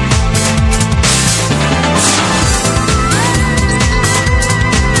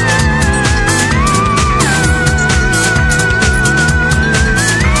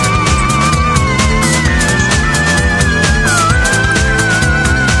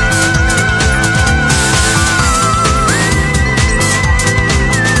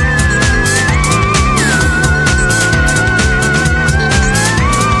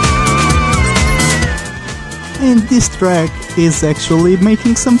 And this track is actually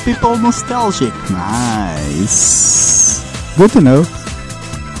making some people nostalgic. Nice. Good to know.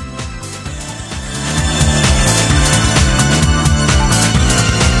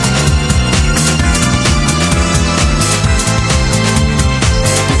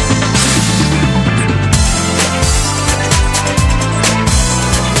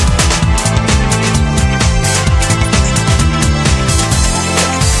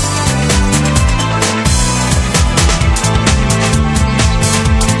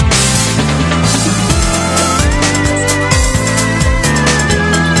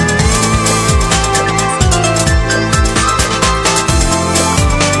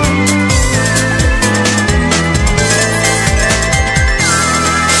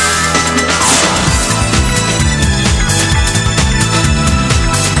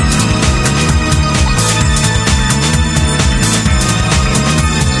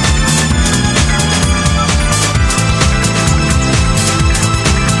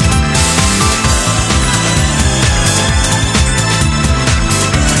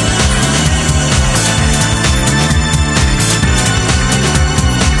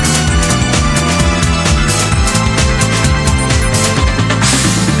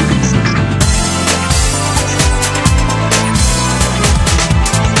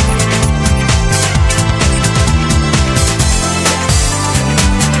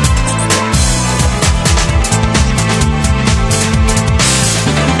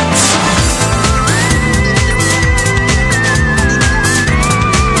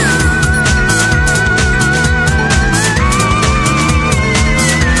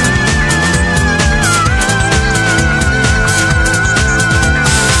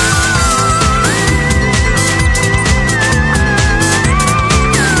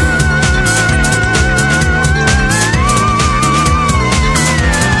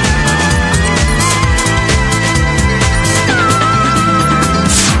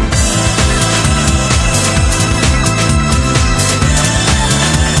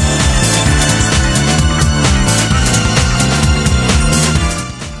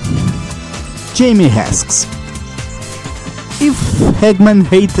 Jamie asks, if Eggman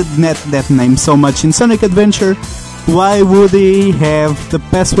hated that name so much in Sonic Adventure, why would he have the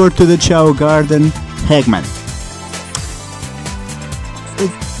password to the Chow Garden? Eggman.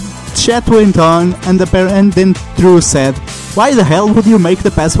 Chat went on, and then Drew said, "Why the hell would you make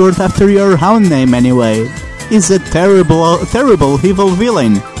the password after your own name anyway? He's a terrible evil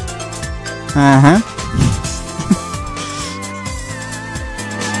villain." Uh-huh.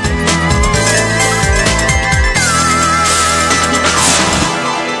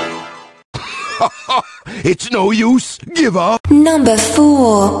 It's no use. Give up. Number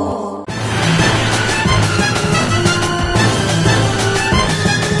 4.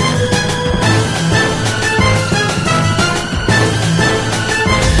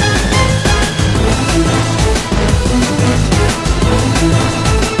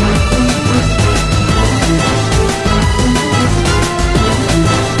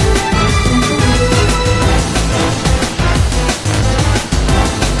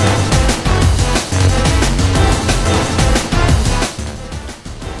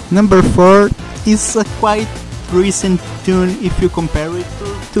 Number 4 is a quite recent tune if you compare it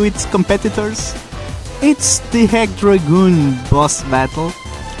to its competitors. It's the Egg Dragoon boss battle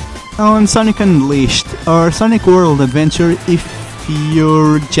on Sonic Unleashed, or Sonic World Adventure if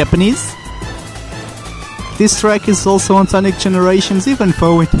you're Japanese. This track is also on Sonic Generations, even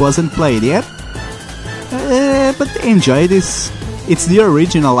though it wasn't played yet. But enjoy this, it's the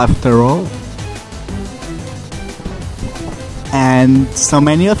original after all. And so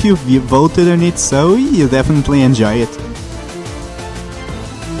many of you voted on it, so you definitely enjoy it.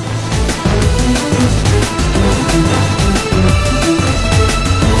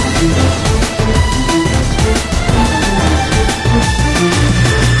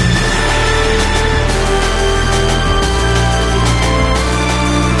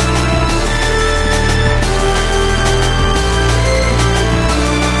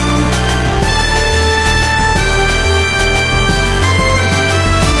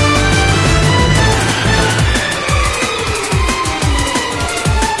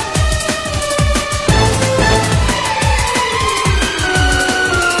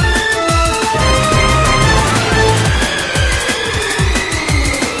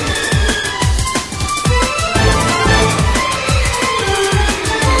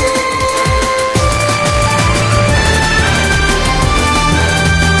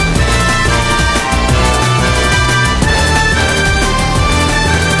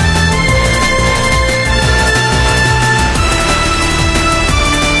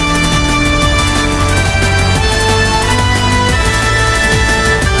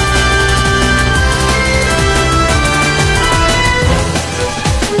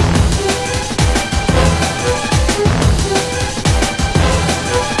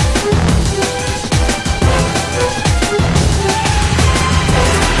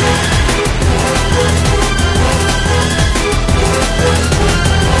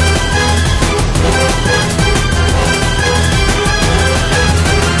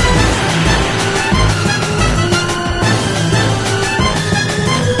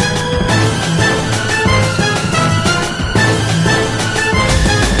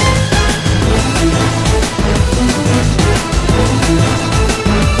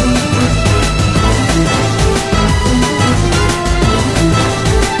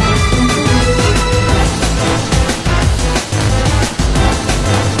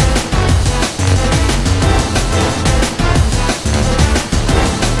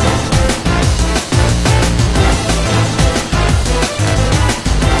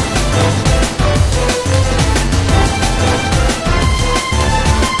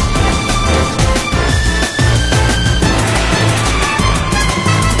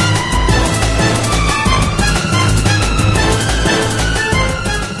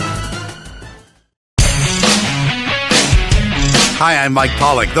 Hi, I'm Mike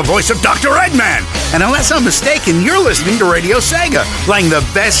Pollock, the voice of Dr. Eggman. And unless I'm mistaken, you're listening to Radio Sega, playing the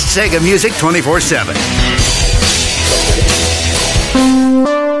best Sega music 24/7.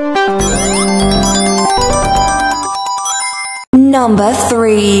 Number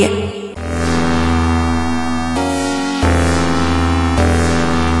 3.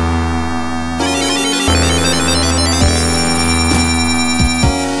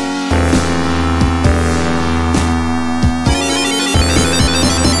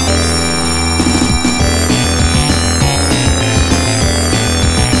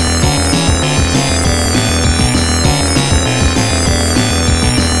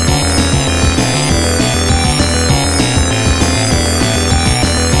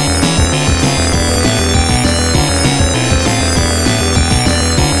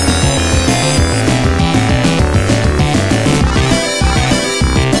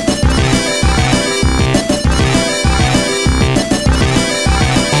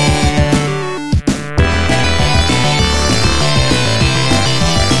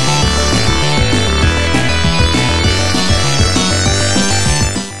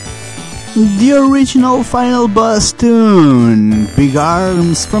 The original final boss tune, Big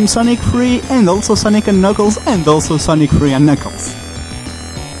Arms from Sonic 3 and also Sonic and Knuckles and also Sonic 3 and Knuckles.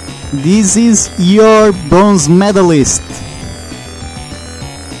 This is your bronze medalist.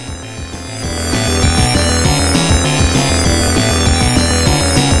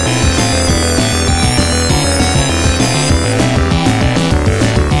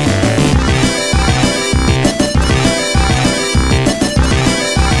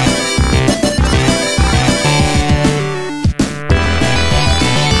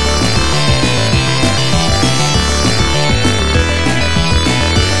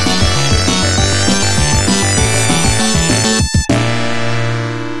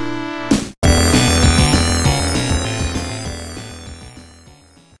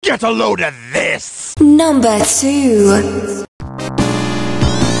 Get a load of this! Number 2.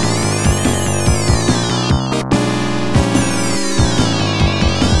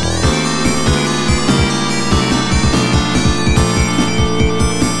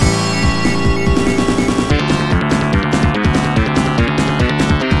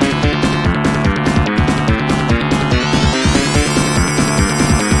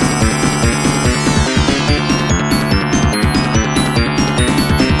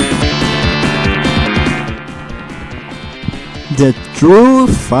 The true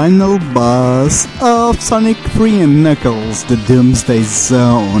final boss of Sonic 3 and Knuckles, the Doomsday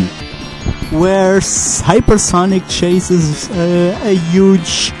Zone, where Hypersonic chases a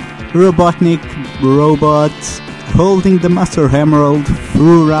huge Robotnik robot holding the Master Emerald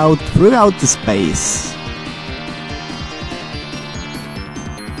throughout the space.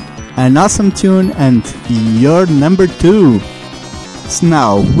 An awesome tune and your number 2. So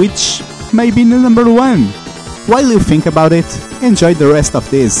now, which may be the number 1? While you think about it, enjoy the rest of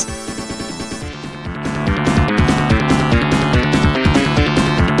this.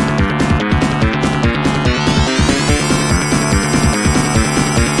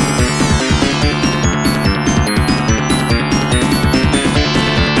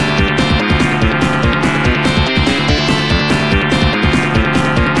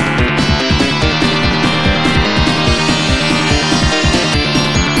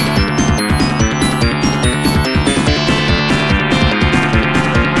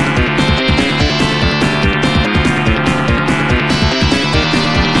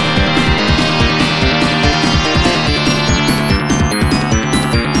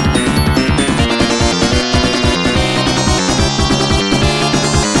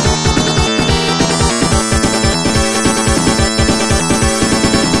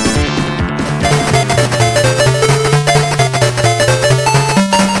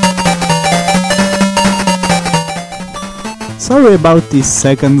 Sorry about these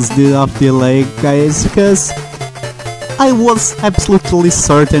seconds of delay, guys, because I was absolutely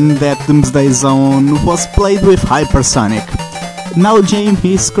certain that Doomsday Zone was played with Hypersonic. Now James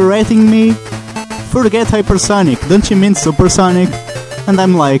is correcting me. Forget Hypersonic, don't you mean Supersonic? And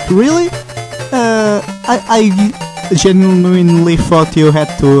I'm like, really? I genuinely thought you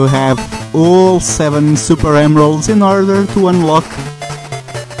had to have all 7 Super Emeralds in order to unlock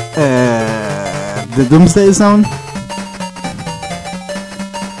the Doomsday Zone.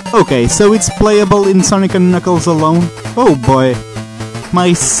 Okay, so it's playable in Sonic and Knuckles alone? Oh boy,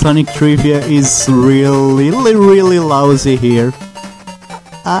 my Sonic trivia is really lousy here.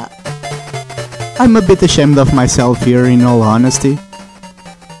 I'm a bit ashamed of myself here, in all honesty.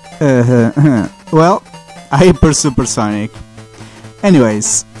 Well, Hyper Supersonic.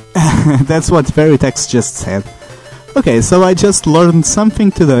 Anyways, that's what Veritex just said. Okay, so I just learned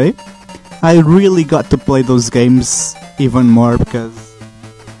something today. I really got to play those games even more because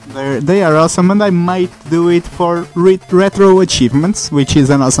they are awesome, and I might do it for Retro Achievements, which is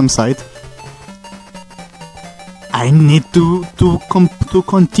an awesome site. I need to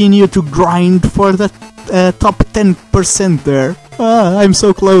continue to grind for the top 10% there. I'm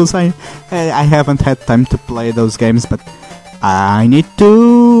so close. I haven't had time to play those games, but I need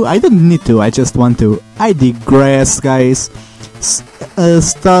to. I don't need to. I just want to. I digress, guys.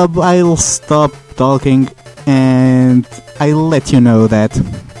 I'll stop talking, and I'll let you know that.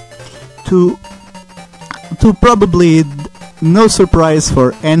 To probably no surprise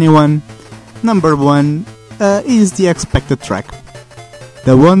for anyone, number 1 is the expected track.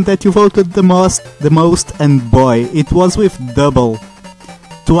 The one that you voted the most, and boy, it was with double.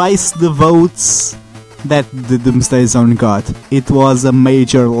 Twice the votes that the Doomsday Zone got. It was a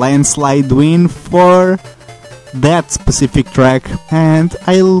major landslide win for that specific track, and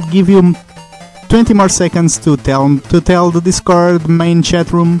I'll give you 20 more seconds to tell the Discord main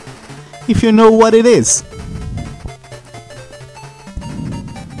chat room if you know what it is.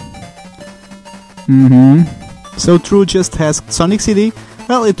 So True just asked Sonic CD?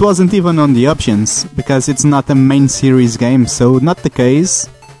 Well, it wasn't even on the options, because it's not a main series game, so not the case.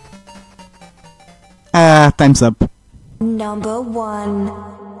 Time's up. Number 1.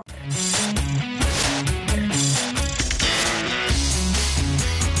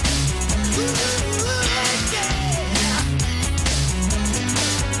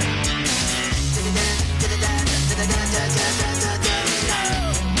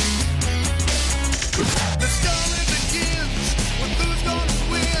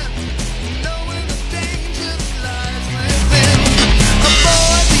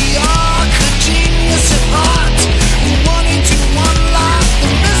 Wanting to unlock the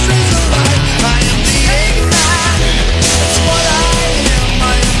mysteries of life. I am the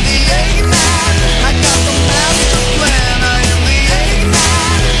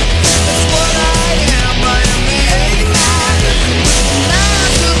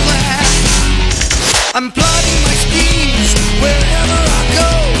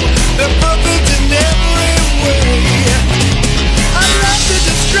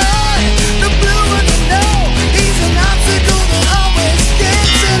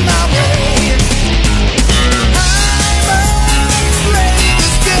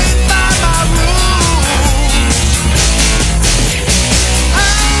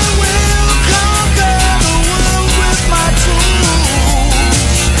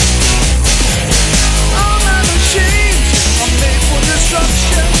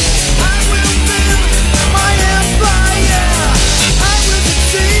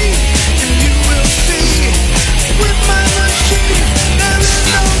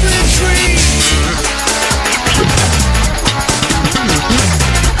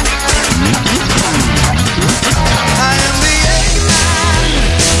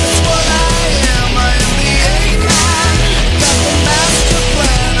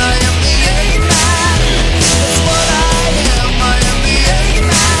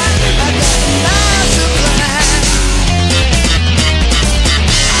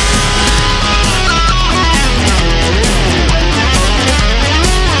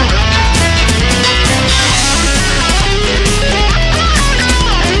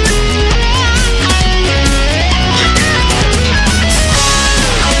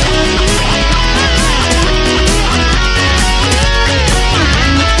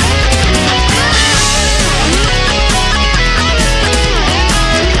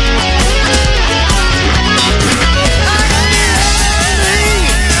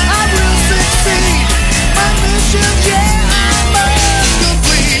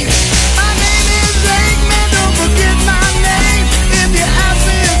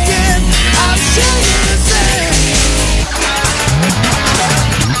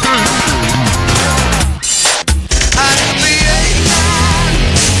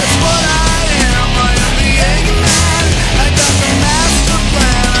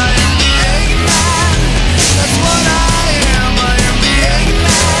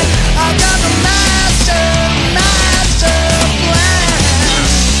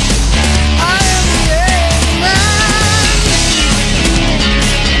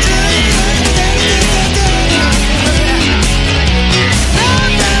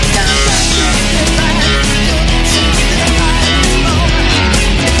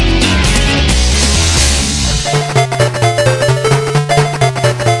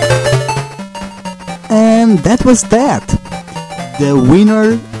that was that. The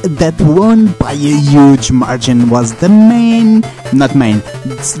winner that won by a huge margin was the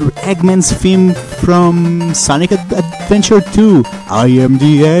Eggman's theme from Sonic Adventure 2. I am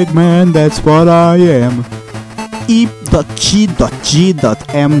the Eggman, that's what I am. E.G.G.M.A.M.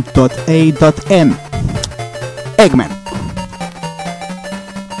 Eggman.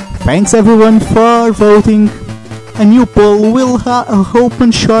 Thanks everyone for voting. A new poll will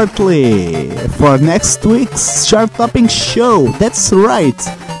open shortly for next week's chart-topping show. That's right,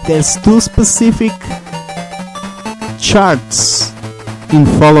 there's 2 specific charts in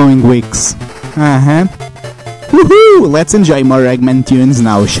following weeks. Woohoo! Let's enjoy more Eggman tunes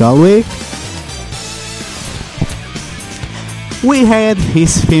now, shall we? We had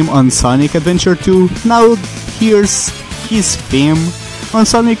his theme on Sonic Adventure 2, now here's his theme on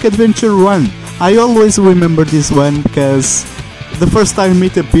Sonic Adventure 1. I always remember this one because the first time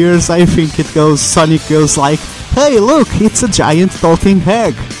it appears, I think Sonic goes like, "Hey look, it's a giant talking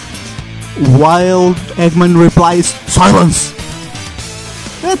egg," while Eggman replies, "Silence!"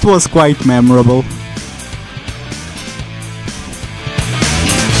 That was quite memorable.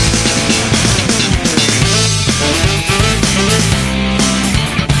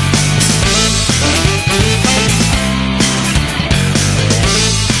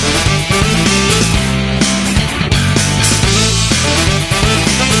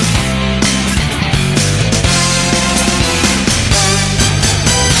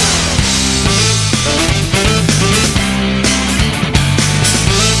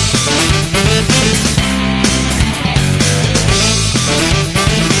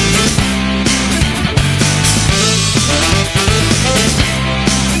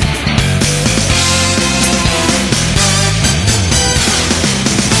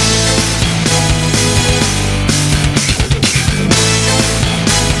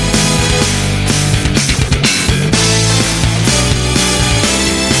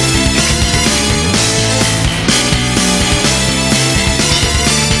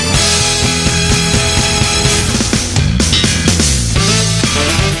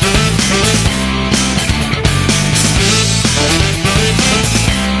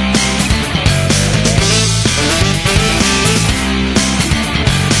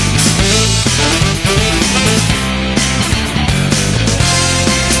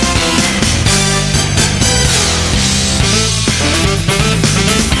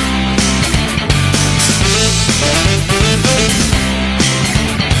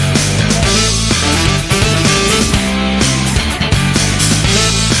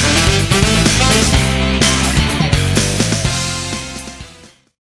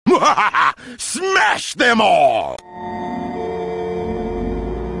 Smash them all!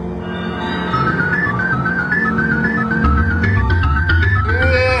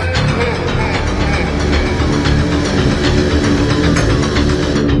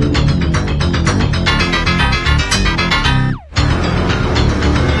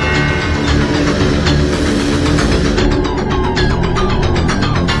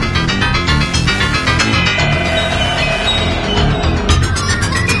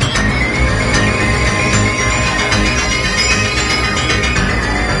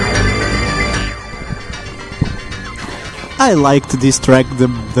 I liked this track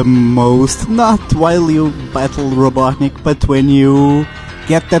the most, not while you battle Robotnik, but when you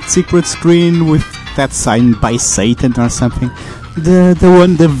get that secret screen with that sign by Satan or something.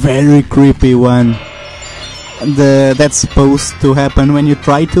 The very creepy one. That's supposed to happen when you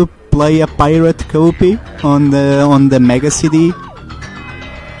try to play a pirate copy on the Mega CD.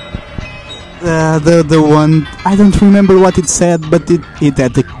 The one, I don't remember what it said, but it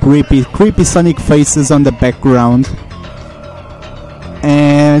had the creepy Sonic faces on the background.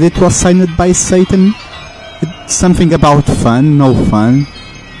 And it was signed by Satan. It's something about fun, no fun.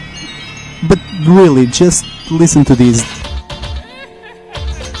 But really, just listen to this.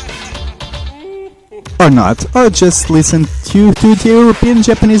 Or not, or just listen to the European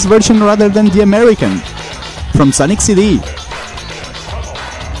Japanese version rather than the American. From Sonic CD.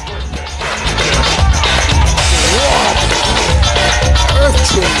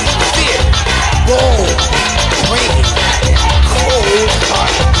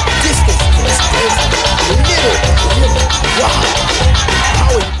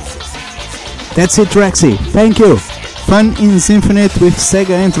 That's it, Rexy. Thank you. Fun is infinite with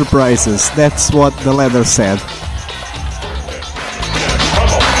Sega Enterprises. That's what the letter said.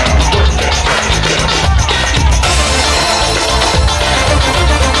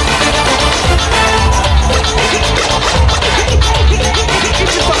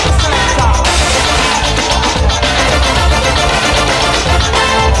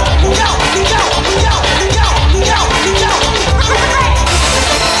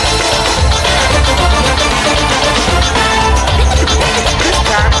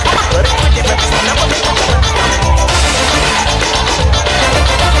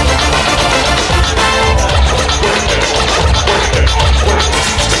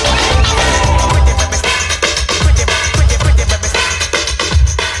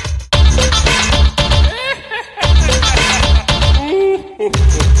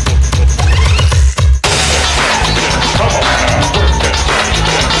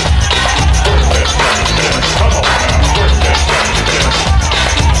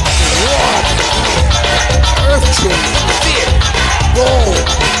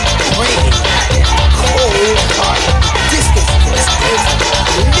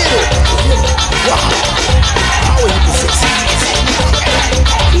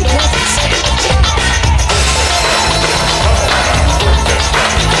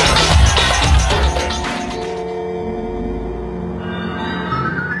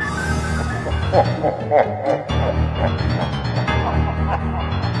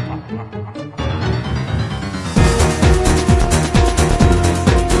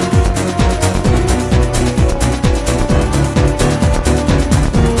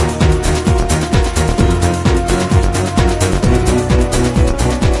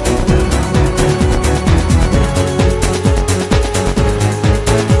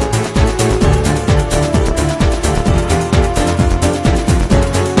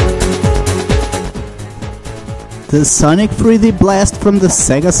 The Sonic 3D Blast from the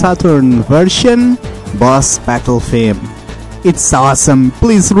Sega Saturn version boss battle theme. It's awesome,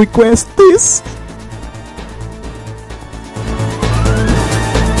 please request this!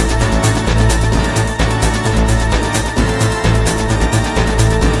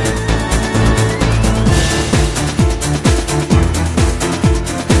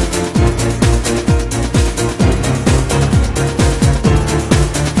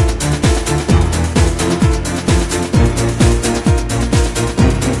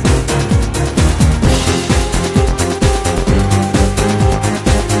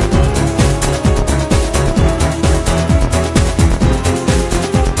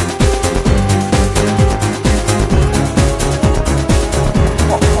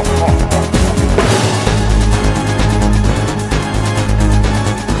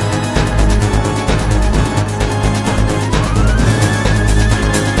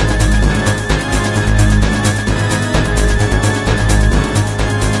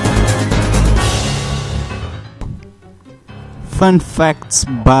 Fun facts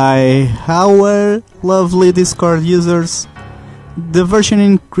by our lovely Discord users. The version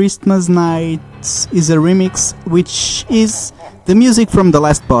in Christmas Nights is a remix, which is the music from the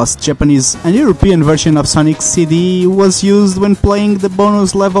last boss. Japanese and European version of Sonic CD was used when playing the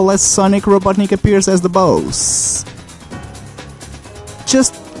bonus level as Sonic Robotnik appears as the boss.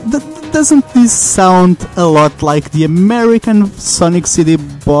 Just doesn't this sound a lot like the American Sonic CD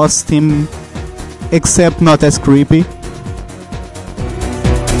boss theme, except not as creepy?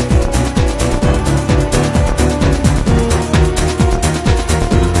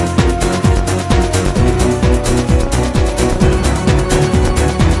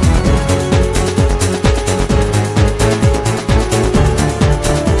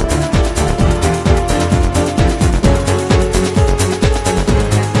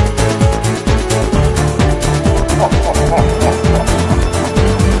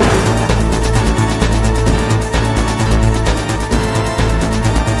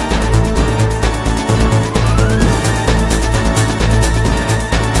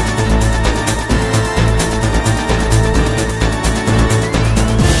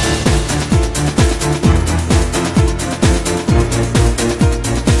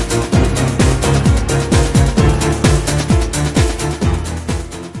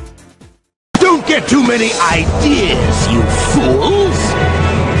 Too many ideas, you fools!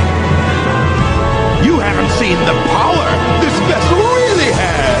 You haven't seen the power this vessel really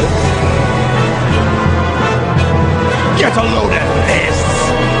has! Get a load of this!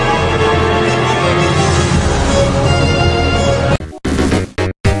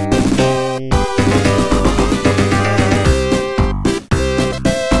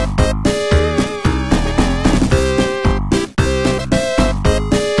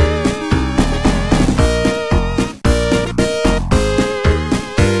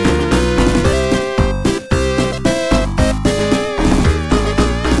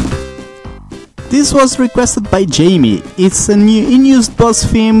 This was requested by Jamie. It's a new in-used boss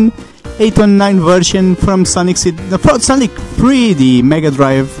theme, 819 version from Sonic 3D Mega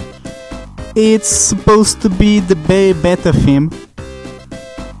Drive. It's supposed to be the beta theme.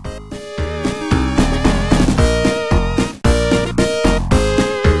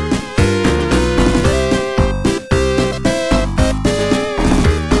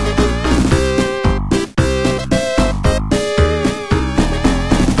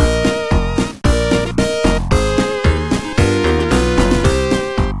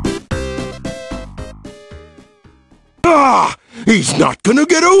 He's not gonna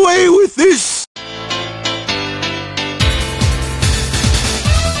get away with this!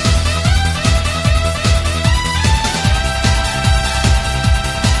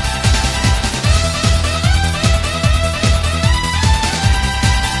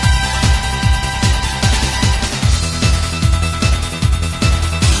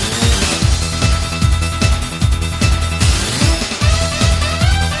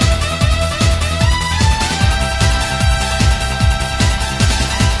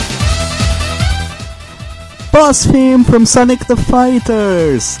 Boss theme from Sonic the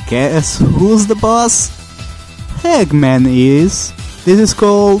Fighters. Guess who's the boss? Eggman is. This is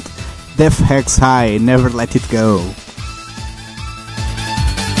called Death Hex High, Never Let It Go.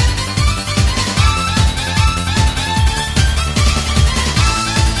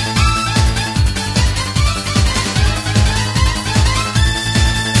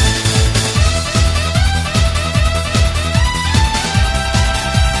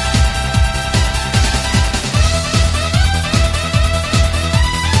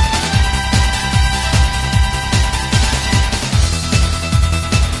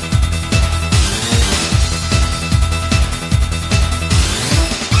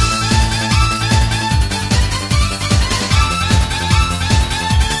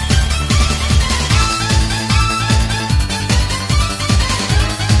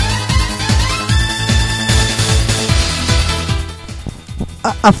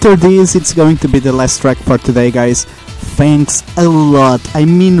 After this, it's going to be the last track for today, guys. Thanks a lot, I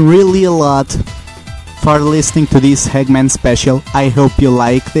mean really a lot, for listening to this Eggman special. I hope you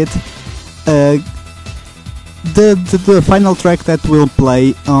liked it. The final track that we'll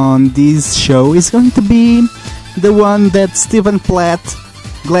play on this show is going to be the one that Stephen Platt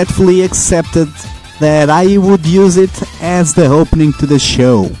gladfully accepted that I would use it as the opening to the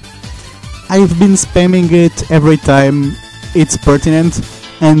show. I've been spamming it every time it's pertinent,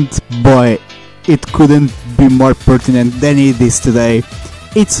 and boy, it couldn't be more pertinent than it is today.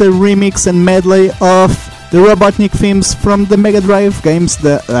 It's a remix and medley of the Robotnik themes from the Mega Drive games,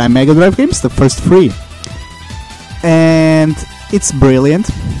 the first three. And it's brilliant,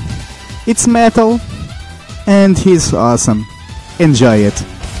 it's metal, and he's awesome. Enjoy it.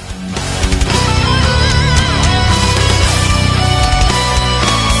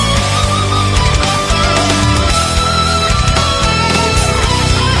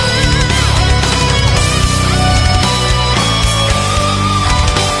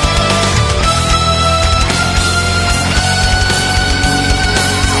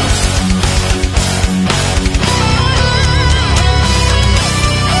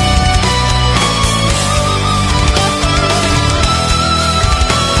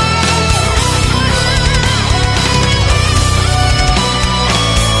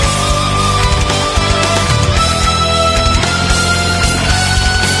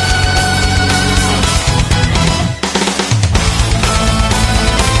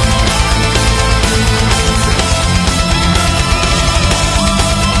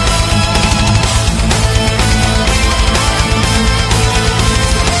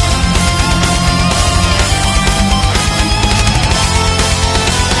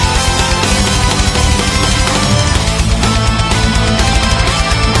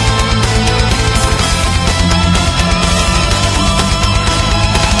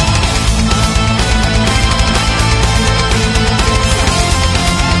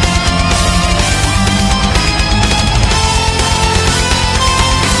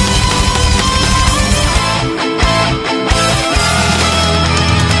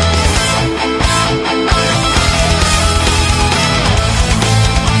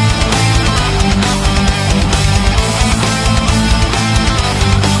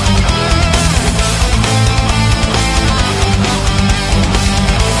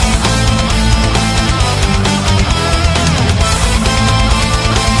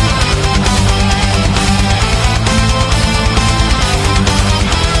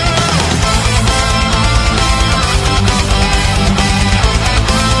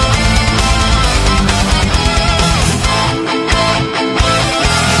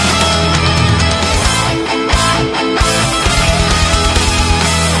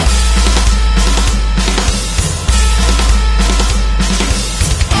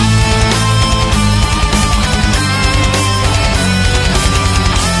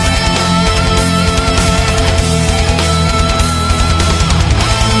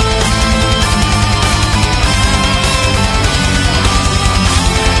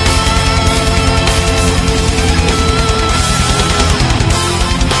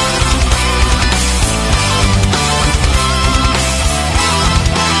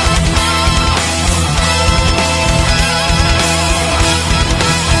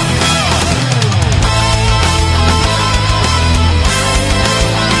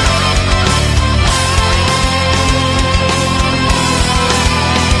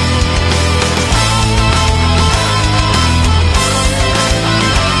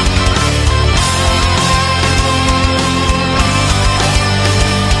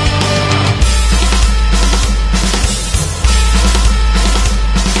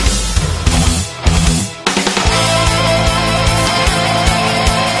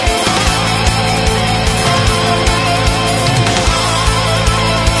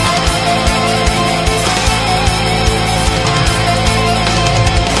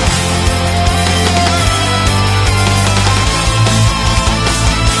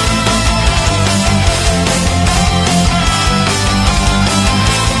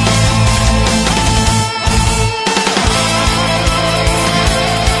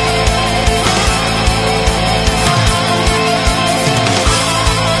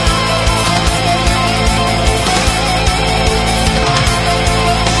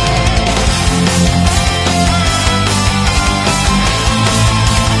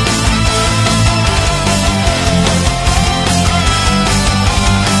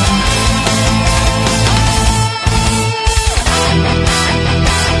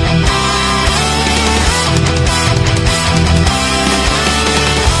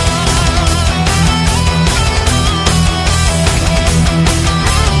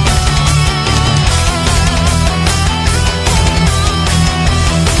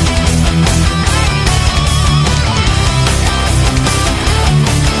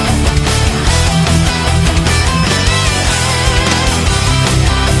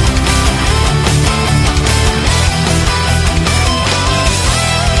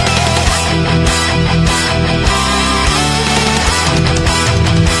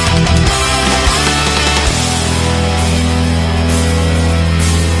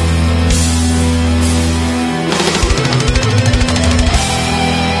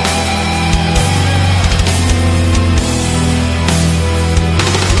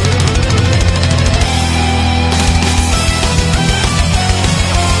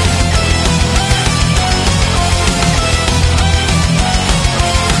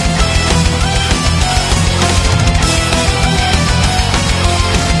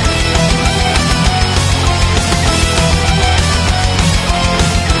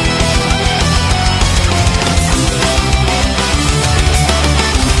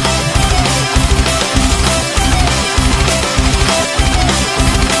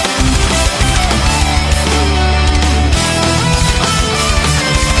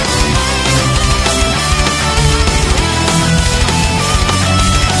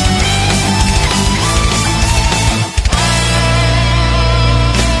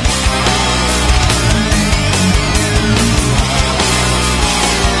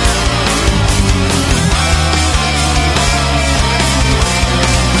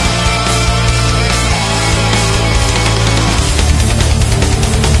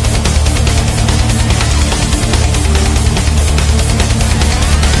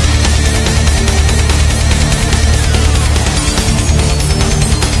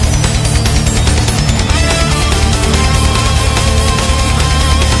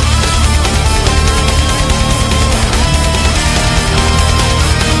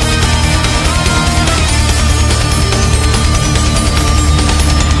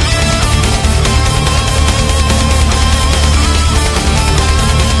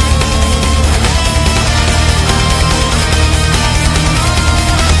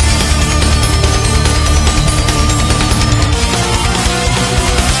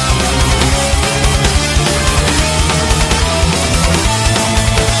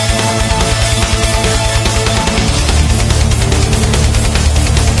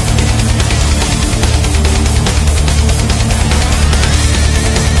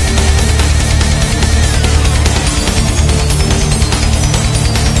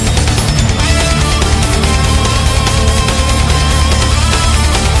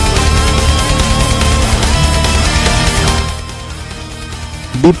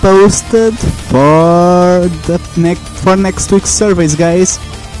 be posted for next week's surveys, guys.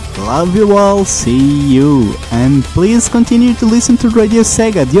 Love you all, see you, and please continue to listen to Radio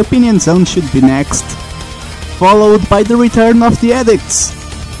Sega. The Opinion Zone should be next, followed by the return of the Addicts.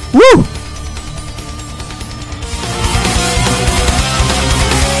 Woo!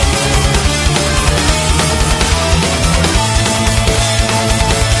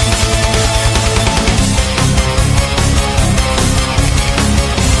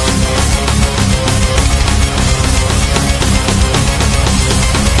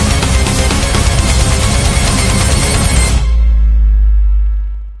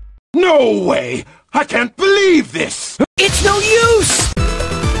 No way! I can't believe this! It's no use!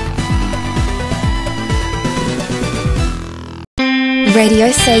 Radio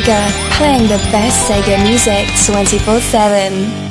Sega, playing the best Sega music 24/7.